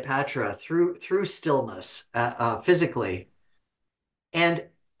in Cleopatra through stillness physically. And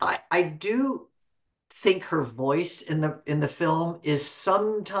I do think her voice in the film is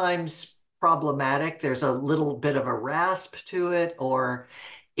sometimes problematic. There's a little bit of a rasp to it, or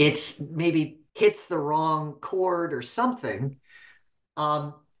it's maybe hits the wrong chord or something.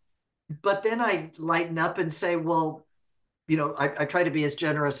 Um, but then I lighten up and say, well, I try to be as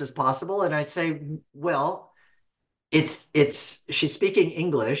generous as possible, and I say, well, it's she's speaking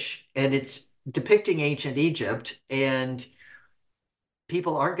English and it's depicting ancient Egypt, and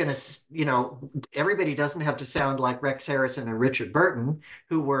people aren't going to, everybody doesn't have to sound like Rex Harrison and Richard Burton,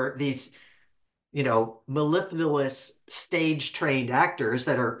 who were these, mellifluous stage trained actors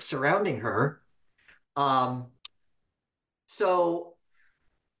that are surrounding her. Um, so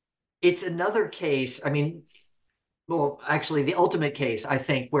it's another case. I mean, well, actually, the ultimate case, I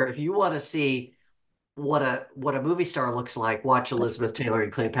think, where if you want to see what a movie star looks like, watch Elizabeth Taylor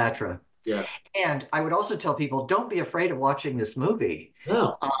and Cleopatra. Yeah. And I would also tell people, don't be afraid of watching this movie.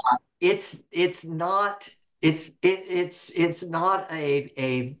 No. It's not it's not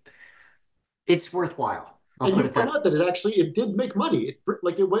it's worthwhile. I'll And put you it point that. out that it did make money.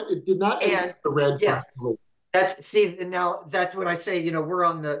 It did not end And the red for yes, Hollywood. that's see now that's when I say we're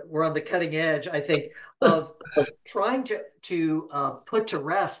on the cutting edge. I think of trying to put to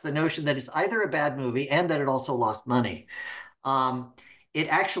rest the notion that it's either a bad movie and that it also lost money. Um, it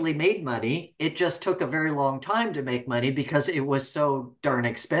actually made money. It just took a very long time to make money because it was so darn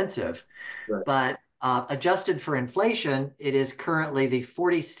expensive. Right. But adjusted for inflation, it is currently the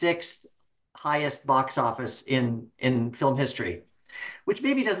 46th highest box office in film history, which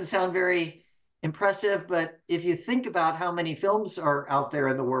maybe doesn't sound very impressive, but if you think about how many films are out there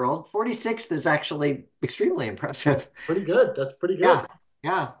in the world, 46th is actually extremely impressive. Pretty good. That's pretty good. Yeah,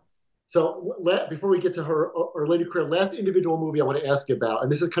 yeah. So before we get to her later career, last individual movie I want to ask you about, and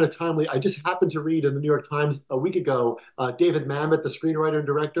this is kind of timely. I just happened to read in the New York Times a week ago, David Mamet, the screenwriter and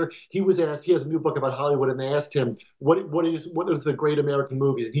director. He was asked. He has a new book about Hollywood, and they asked him what is the great American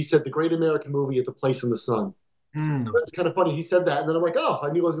movies, and he said the great American movie is A Place in the Sun. So Hmm. it's kind of funny. He said that, and then I'm like, oh,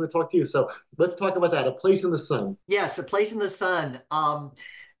 I knew I was going to talk to you. So let's talk about that. A Place in the Sun. Yes, A Place in the Sun.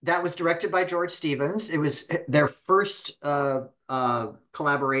 That was directed by George Stevens. It was their first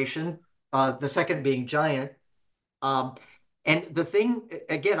collaboration, the second being Giant. Um, and the thing,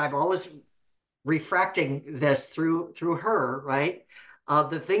 again, I'm always refracting this through her, right?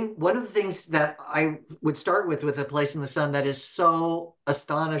 One of the things that I would start with A Place in the Sun that is so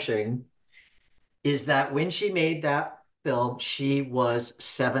astonishing is that when she made that film, she was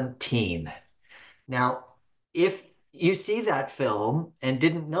 17. Now, if you see that film and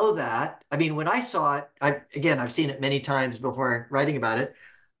didn't know that, I mean, when I saw it, I've seen it many times before writing about it.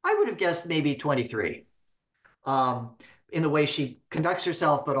 I would have guessed maybe 23, um, in the way she conducts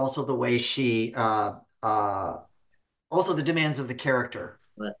herself, but also the way also the demands of the character.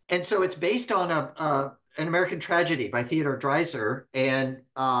 Right. And so it's based on an American tragedy by Theodore Dreiser, and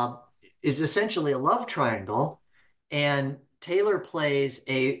is essentially a love triangle. And Taylor plays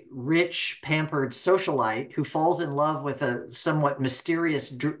a rich, pampered socialite who falls in love with a somewhat mysterious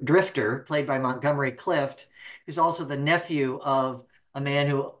drifter played by Montgomery Clift, who's also the nephew of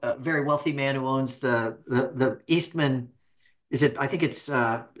a very wealthy man who owns the Eastman. I think it's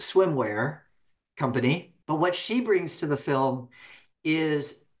swimwear company. But what she brings to the film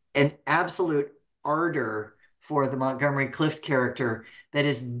is an absolute ardor for the Montgomery Clift character that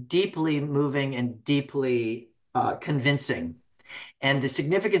is deeply moving and deeply convincing. And the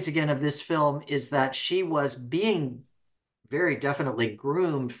significance again of this film is that she was being very definitely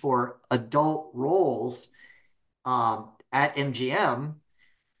groomed for adult roles at MGM,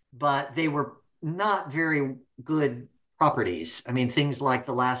 but they were not very good properties. I mean, things like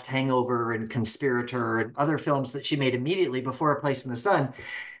The Last Hangover and Conspirator and other films that she made immediately before A Place in the Sun,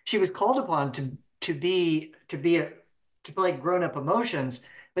 she was called upon to play grown-up emotions,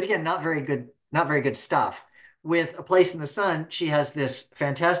 but again, not very good stuff. With A Place in the Sun, she has this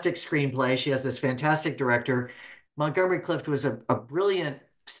fantastic screenplay. She has this fantastic director. Montgomery Clift was a brilliant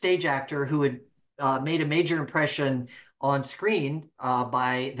stage actor who had made a major impression on screen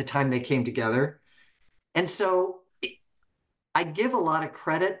by the time they came together. And so I give a lot of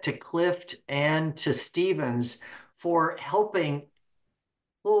credit to Clift and to Stevens for helping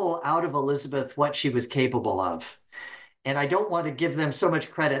pull out of Elizabeth what she was capable of. And I don't want to give them so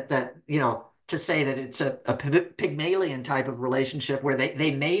much credit that, to say that it's a Pygmalion type of relationship where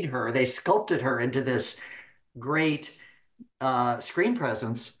they made her, they sculpted her into this great screen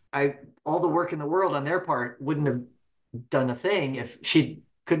presence. All the work in the world on their part wouldn't have done a thing if she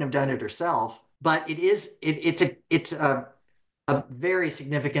couldn't have done it herself. But it's a very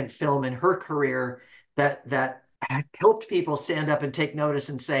significant film in her career that helped people stand up and take notice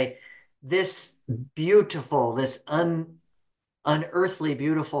and say, this beautiful, unearthly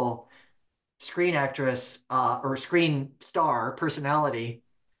beautiful screen actress or screen star personality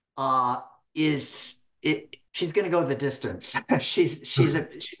uh, is it. She's going to go the distance. she's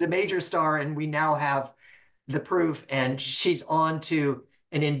a major star, and we now have the proof, and she's on to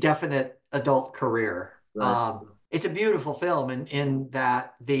an indefinite adult career. Right. It's a beautiful film in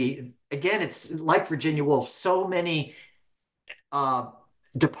that again, it's like Virginia Woolf, so many uh,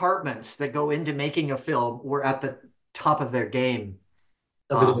 departments that go into making a film were at the top of their game.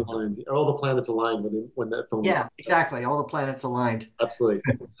 Everything aligned. All the planets aligned when that film. Yeah, exactly. All the planets aligned. Absolutely.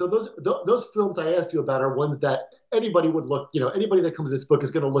 So those films I asked you about are ones that anybody would look. Anybody that comes to this book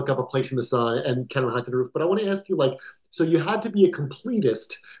is going to look up A Place in the Sun and Ken on the Roof. But I want to ask you, like, so you had to be a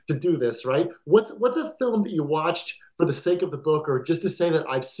completist to do this, right? What's a film that you watched for the sake of the book, or just to say that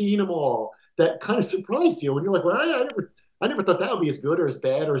I've seen them all, that kind of surprised you, and you're like, well, I never thought that would be as good or as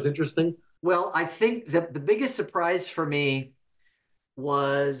bad or as interesting. Well, I think that the biggest surprise for me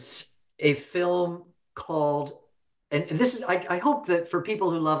was a film called, and this is, I hope that for people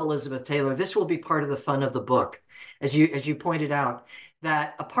who love Elizabeth Taylor, this will be part of the fun of the book, as you pointed out,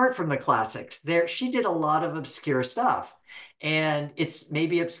 that apart from the classics, she did a lot of obscure stuff, and it's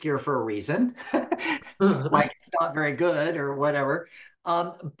maybe obscure for a reason, like it's not very good or whatever.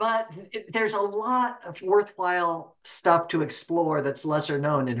 But there's a lot of worthwhile stuff to explore that's lesser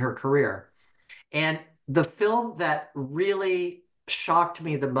known in her career. And the film that really shocked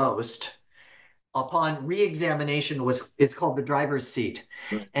me the most upon re-examination is called The Driver's Seat.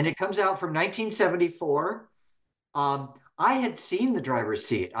 Right. And it comes out from 1974. I had seen The Driver's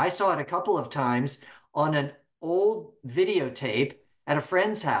Seat. I saw it a couple of times on an old videotape at a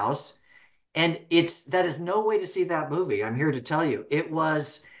friend's house. And that is no way to see that movie. I'm here to tell you. It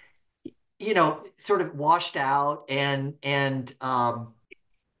was, sort of washed out and the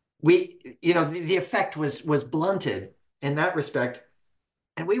effect was blunted in that respect.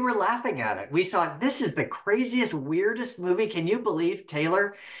 And we were laughing at it. We saw, this is the craziest, weirdest movie. Can you believe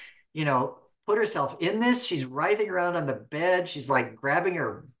Taylor, put herself in this? She's writhing around on the bed. She's like grabbing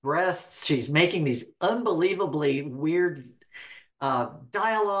her breasts. She's making these unbelievably weird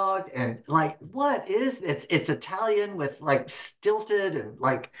dialogue, and like, what is it? It's Italian with like stilted and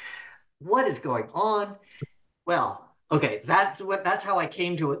like, what is going on? Well, okay, that's how I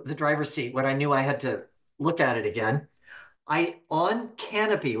came to The Driver's Seat when I knew I had to look at it again. On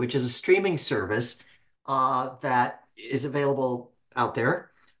Canopy, which is a streaming service that is available out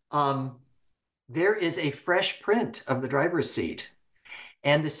there, there is a fresh print of The Driver's Seat.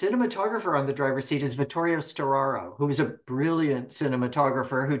 And the cinematographer on The Driver's Seat is Vittorio Storaro, who was a brilliant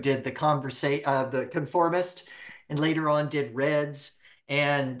cinematographer who did the Conformist, and later on did Reds,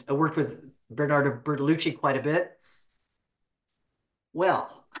 and worked with Bernardo Bertolucci quite a bit.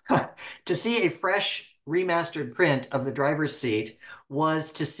 Well, to see a fresh remastered print of The Driver's Seat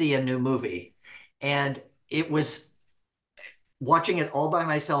was to see a new movie. And it was, watching it all by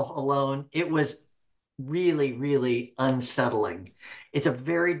myself alone, it was really, really unsettling. It's a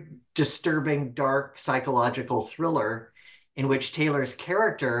very disturbing, dark psychological thriller in which Taylor's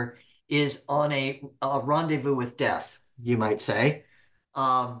character is on a rendezvous with death, you might say.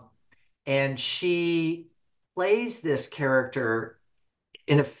 And she plays this character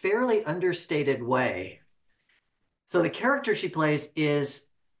in a fairly understated way. So the character she plays is,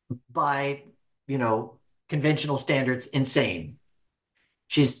 by, conventional standards, insane.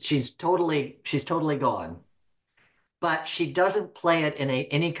 She's totally gone. but she doesn't play it in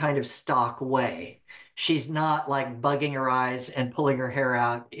any kind of stock way. She's not like bugging her eyes and pulling her hair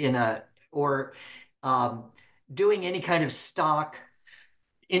out or um, doing any kind of stock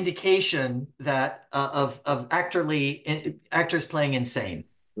indication that of actors playing insane.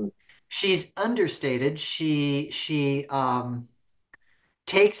 She's understated. She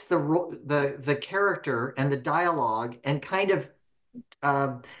takes the character and the dialogue and kind of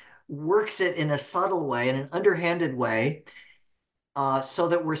um, works it in a subtle way, in an underhanded way, so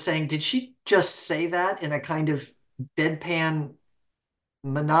that we're saying, did she just say that in a kind of deadpan,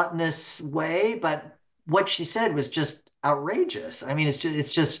 monotonous way? But what she said was just outrageous. I mean,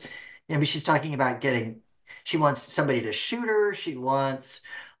 it's just, I mean, she's talking about she wants somebody to shoot her.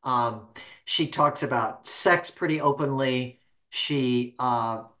 Um, she talks about sex pretty openly.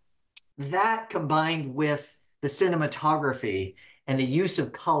 That combined with the cinematography and the use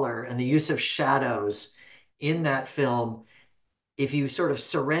of color and the use of shadows in that film, if you sort of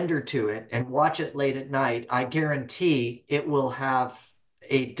surrender to it and watch it late at night, I guarantee it will have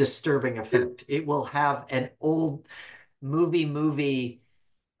a disturbing effect. It will have an old movie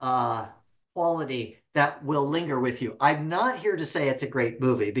uh, quality that will linger with you. I'm not here to say it's a great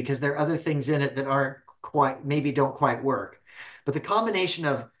movie because there are other things in it that aren't quite, maybe don't quite work. But the combination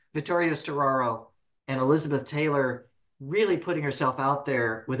of Vittorio Storaro and Elizabeth Taylor really putting herself out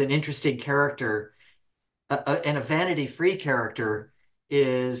there with an interesting character and a vanity free character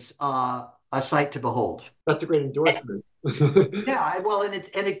is a sight to behold. That's a great endorsement. Yeah, well,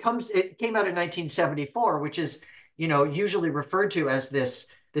 it came out in 1974, which is usually referred to as this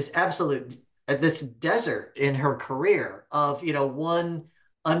absolute this desert in her career of one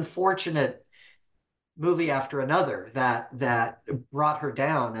unfortunate movie after another that brought her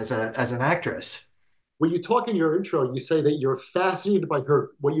down as an actress. When you talk in your intro, you say that you're fascinated by her,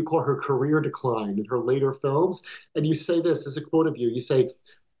 what you call her career decline in her later films. And you say this as a quote of you. You say,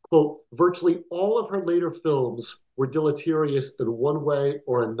 quote, virtually all of her later films were deleterious in one way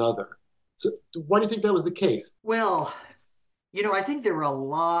or another. So why do you think that was the case? Well, I think there were a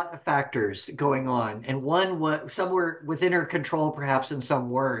lot of factors going on, and some were within her control, perhaps, and some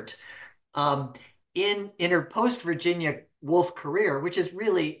weren't. Um, in her post Virginia Woolf career, which is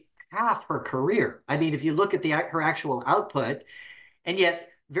really half her career. I mean, if you look at her actual output, and yet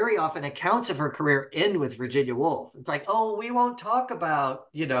very often accounts of her career end with Virginia Woolf. It's like, oh, we won't talk about,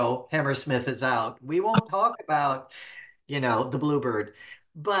 Hammersmith is out. We won't talk about, the Bluebird.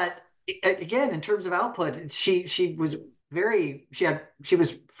 But again, in terms of output, she was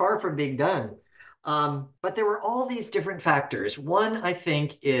far from being done. But there were all these different factors. One, I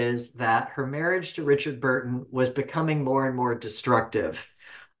think, is that her marriage to Richard Burton was becoming more and more destructive.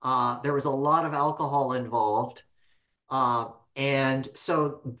 There was a lot of alcohol involved. And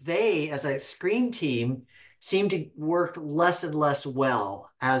so they, as a screen team, seemed to work less and less well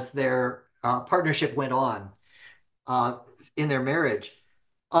as their partnership went on uh, in their marriage.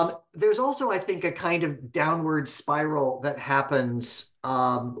 There's also, I think, a kind of downward spiral that happens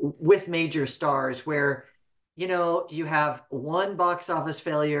with major stars where, you have one box office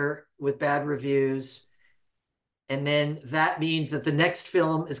failure with bad reviews, and then that means that the next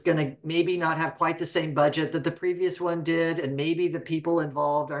film is going to maybe not have quite the same budget that the previous one did. And maybe the people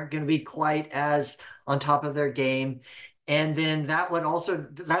involved aren't going to be quite as on top of their game. And then that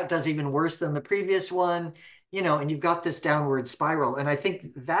does even worse than the previous one, and you've got this downward spiral. And I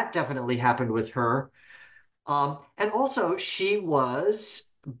think that definitely happened with her. And also, she was,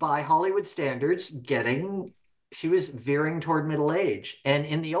 by Hollywood standards, she was veering toward middle age. And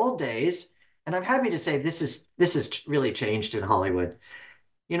in the old days, and I'm happy to say this has really changed in Hollywood.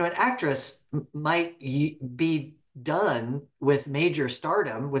 An actress might be done with major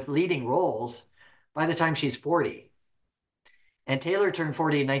stardom, with leading roles, by the time she's 40. And Taylor turned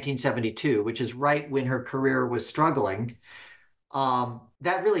 40 in 1972, which is right when her career was struggling.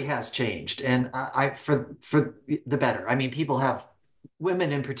 That really has changed, and for the better. I mean,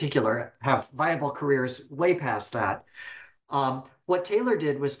 women in particular have viable careers way past that. What Taylor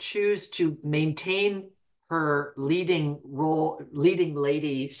did was choose to maintain her leading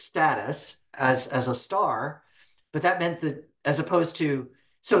lady status as a star, but that meant that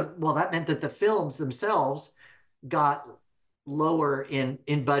that meant that the films themselves got lower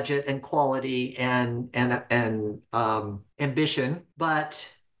in budget and quality and ambition. But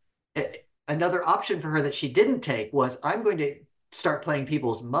another option for her that she didn't take was, I'm going to start playing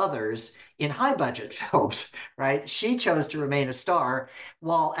people's mothers in high budget films, right? She chose to remain a star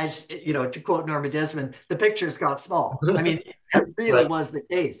while, as to quote Norma Desmond, the pictures got small. I mean, that really Right. was the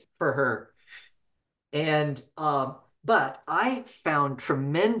case for her. And but I found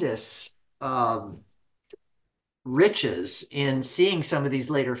tremendous riches in seeing some of these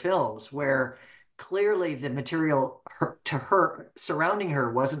later films where clearly the material to her surrounding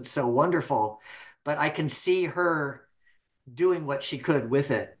her wasn't so wonderful, but I can see her doing what she could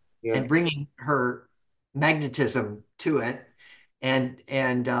with it Yeah. and bringing her magnetism to it and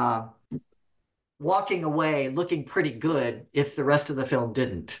walking away looking pretty good if the rest of the film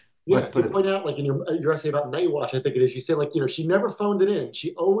didn't. Yeah, Let's put you it. point out, like in your essay about Night Watch, I think it is, you say, like, she never phoned it in.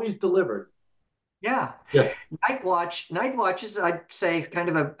 She always delivered. Yeah. Yeah, Night Watch is, I'd say, kind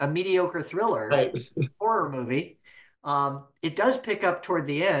of a mediocre thriller right. horror movie. It does pick up toward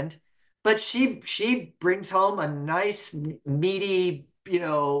the end, but she brings home a nice, meaty,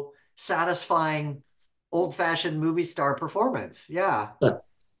 satisfying, old-fashioned movie star performance. Yeah. Yeah.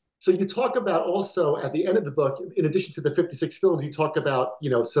 So you talk about also at the end of the book, in addition to the 56 films, you talk about,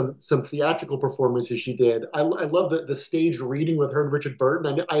 some theatrical performances she did. I love the stage reading with her and Richard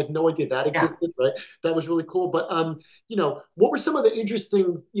Burton. I had no idea that Yeah. existed, right? That was really cool. But what were some of the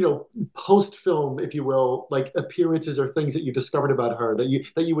interesting, post film, if you will, like appearances or things that you discovered about her that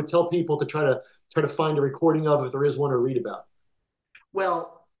you would tell people to try to find a recording of if there is one, or read about?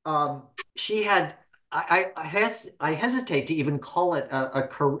 Well, she had. I hesitate to even call it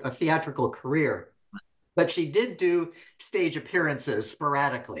a theatrical career, but she did do stage appearances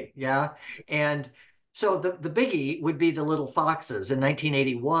sporadically. Yeah. And so the biggie would be The Little Foxes in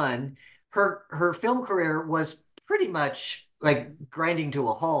 1981. Her film career was pretty much like grinding to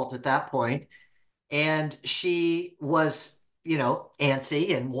a halt at that point, and she was,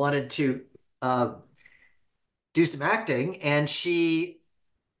 antsy and wanted to uh, do some acting, and she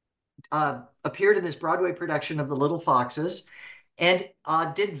appeared in this Broadway production of The Little Foxes and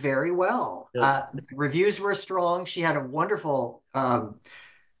did very well. Yeah. Reviews were strong. She had a wonderful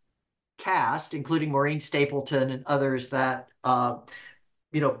cast, including Maureen Stapleton and others that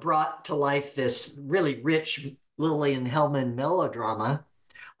brought to life this really rich Lillian Hellman melodrama.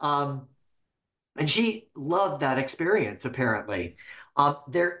 Um, and she loved that experience, apparently.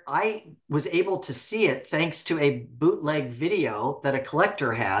 I was able to see it thanks to a bootleg video that a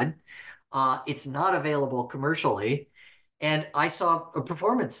collector had. It's not available commercially. And I saw a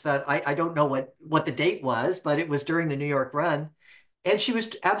performance that I don't know what the date was, but it was during the New York run. And she was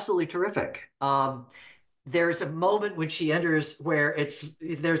absolutely terrific. There's a moment when she enters where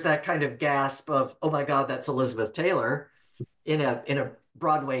there's that kind of gasp of, oh my God, that's Elizabeth Taylor in a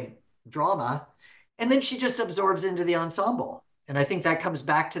Broadway drama. And then she just absorbs into the ensemble. And I think that comes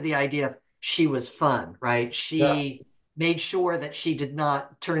back to the idea of she was fun, right? Yeah. She made sure that she did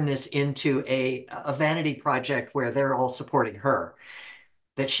not turn this into a vanity project where they're all supporting her,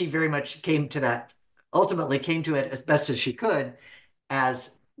 that she very much ultimately came to it as best as she could,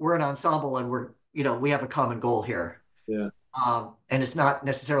 as we're an ensemble and we have a common goal here. Yeah. And it's not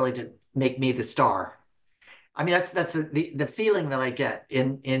necessarily to make me the star. I mean, that's the feeling that I get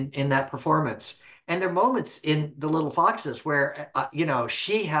in that performance. And there are moments in The Little Foxes where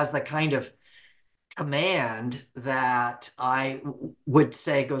she has the kind of command that would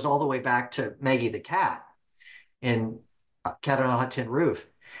say goes all the way back to Maggie the Cat in Cat on a Hot Tin Roof.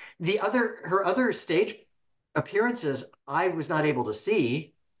 Her other stage appearances I was not able to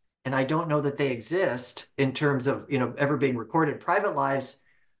see, and I don't know that they exist in terms of ever being recorded. Private Lives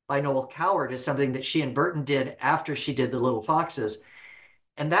by Noel Coward is something that she and Burton did after she did The Little Foxes,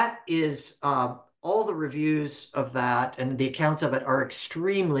 and that is all the reviews of that and the accounts of it are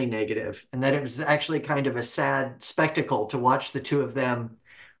extremely negative, and that it was actually kind of a sad spectacle to watch the two of them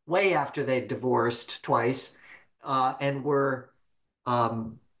way after they'd divorced twice and were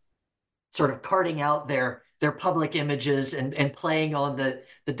sort of carting out their public images and playing on the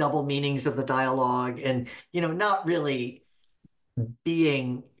double meanings of the dialogue and not really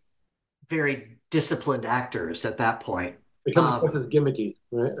being very disciplined actors at that point. It comes across as gimmicky,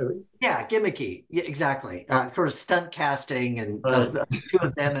 right? Yeah, gimmicky. Yeah, exactly. Sort of stunt casting and of Right. the two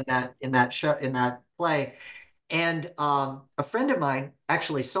of them in that show in that play. And a friend of mine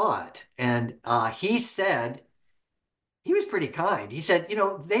actually saw it, and he said he was pretty kind. He said,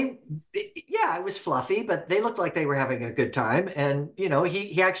 yeah, it was fluffy, but they looked like they were having a good time, and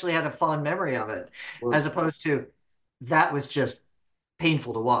he actually had a fond memory of it, Wow. as opposed to that was just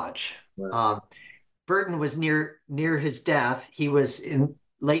painful to watch. Wow. Burton was near his death. He was in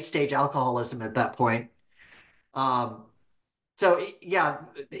late stage alcoholism at that point. Um, yeah,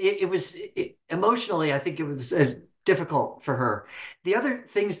 it was emotionally. I think it was difficult for her. The other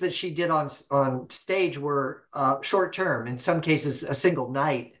things that she did on stage were short term. In some cases, a single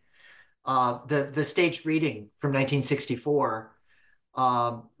night. The staged reading from 1964,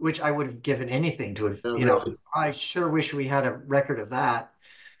 which I would have given anything to have. Yeah, really. I sure wish we had a record of that.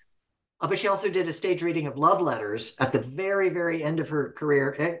 But she also did a stage reading of Love Letters at the very, very end of her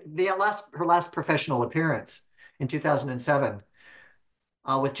career, her last professional appearance in 2007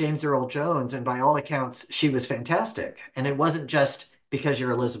 with James Earl Jones. And by all accounts, she was fantastic. And it wasn't just because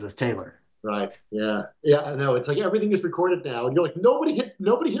you're Elizabeth Taylor. Right. Yeah. Yeah. I know. It's like everything is recorded now, and you're like, nobody hit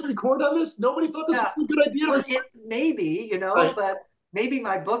record on this. Nobody thought this Yeah. would be a good idea to Well, record. it maybe, Right. but maybe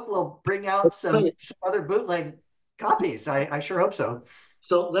my book will bring out Right. some other bootleg copies. I sure hope so.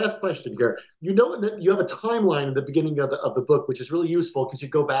 So, last question here. You know that you have a timeline in the beginning of the book, which is really useful because you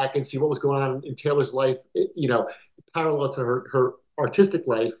go back and see what was going on in Taylor's life, parallel to her artistic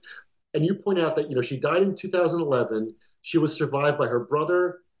life. And you point out that she died in 2011. She was survived by her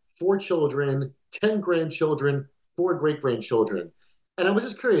brother, four children, 10 grandchildren, four great grandchildren. And I was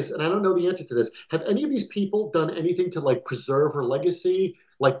just curious, and I don't know the answer to this. Have any of these people done anything to like preserve her legacy?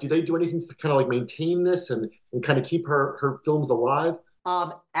 Like, do they do anything to kind of like maintain this and kind of keep her films alive?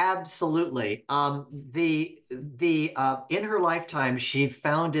 Absolutely. The in her lifetime, she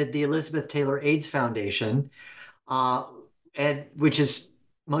founded the Elizabeth Taylor AIDS Foundation, uh, and which is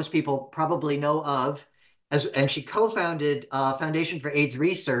most people probably know of, and she co-founded Foundation for AIDS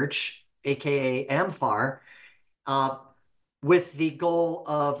Research, aka AMFAR, uh, with the goal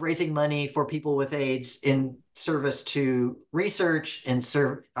of raising money for people with AIDS in service to research and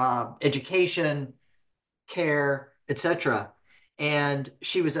education, care, etc. And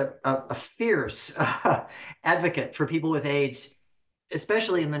she was a fierce advocate for people with AIDS,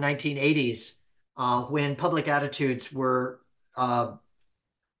 especially in the 1980s, when public attitudes were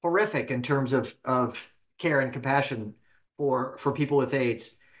horrific in terms of care and compassion for people with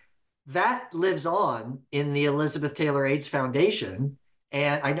AIDS. That lives on in the Elizabeth Taylor AIDS Foundation.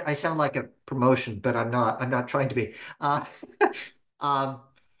 And I sound like a promotion, but I'm not. I'm not trying to be. Um,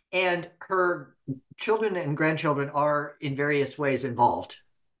 and her children and grandchildren are in various ways involved,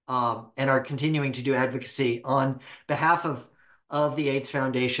 and are continuing to do advocacy on behalf of the AIDS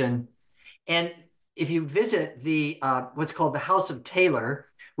Foundation. And if you visit the what's called the House of Taylor,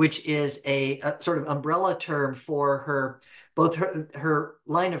 which is a sort of umbrella term for her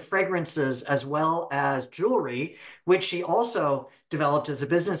line of fragrances as well as jewelry, which she also developed as a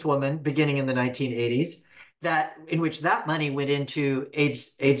businesswoman beginning in the 1980s, that in which that money went into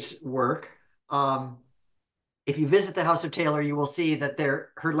AIDS work. Um, if you visit the House of Taylor, you will see that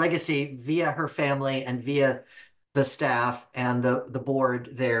her legacy via her family and via the staff and the board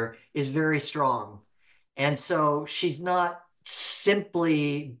there is very strong. And so she's not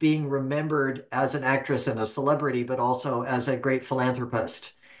simply being remembered as an actress and a celebrity, but also as a great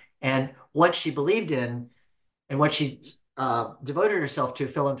philanthropist. And what she believed in and what she devoted herself to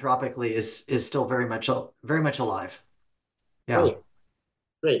philanthropically is still very much alive. Yeah. Great,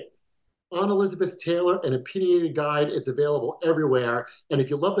 great. On Elizabeth Taylor, an opinionated guide. It's available everywhere. And if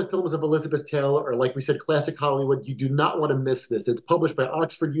you love the films of Elizabeth Taylor, or like we said, classic Hollywood, you do not want to miss this. It's published by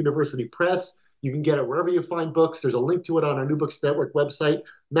Oxford University Press. You can get it wherever you find books. There's a link to it on our New Books Network website.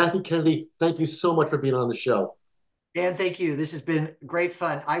 Matthew Kennedy, thank you so much for being on the show. Dan, thank you. This has been great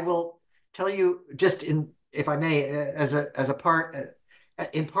fun. I will tell you just if I may, as a part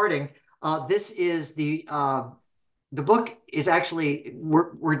in parting, this is the book is actually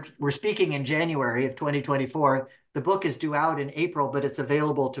we're speaking in January of 2024. The book is due out in April, but it's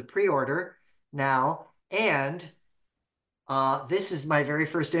available to pre-order now. And this is my very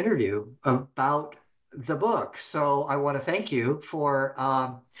first interview about the book. So I want to thank you for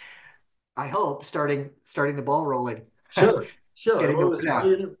I hope starting the ball rolling. Sure, sure. Getting the Well, word out.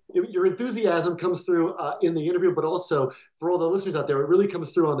 your enthusiasm comes through in the interview, but also for all the listeners out there, it really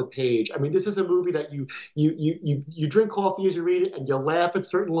comes through on the page. I mean, this is a movie that you drink coffee as you read it, and you laugh at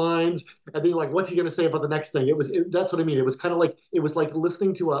certain lines, and then you're like, "What's he going to say about the next thing?" That's what I mean. It was kind of like it was like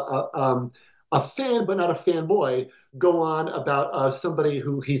listening to a fan, but not a fanboy, go on about somebody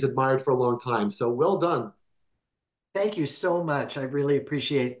who he's admired for a long time. So well done. Thank you so much. I really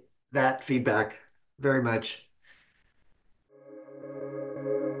appreciate that feedback very much.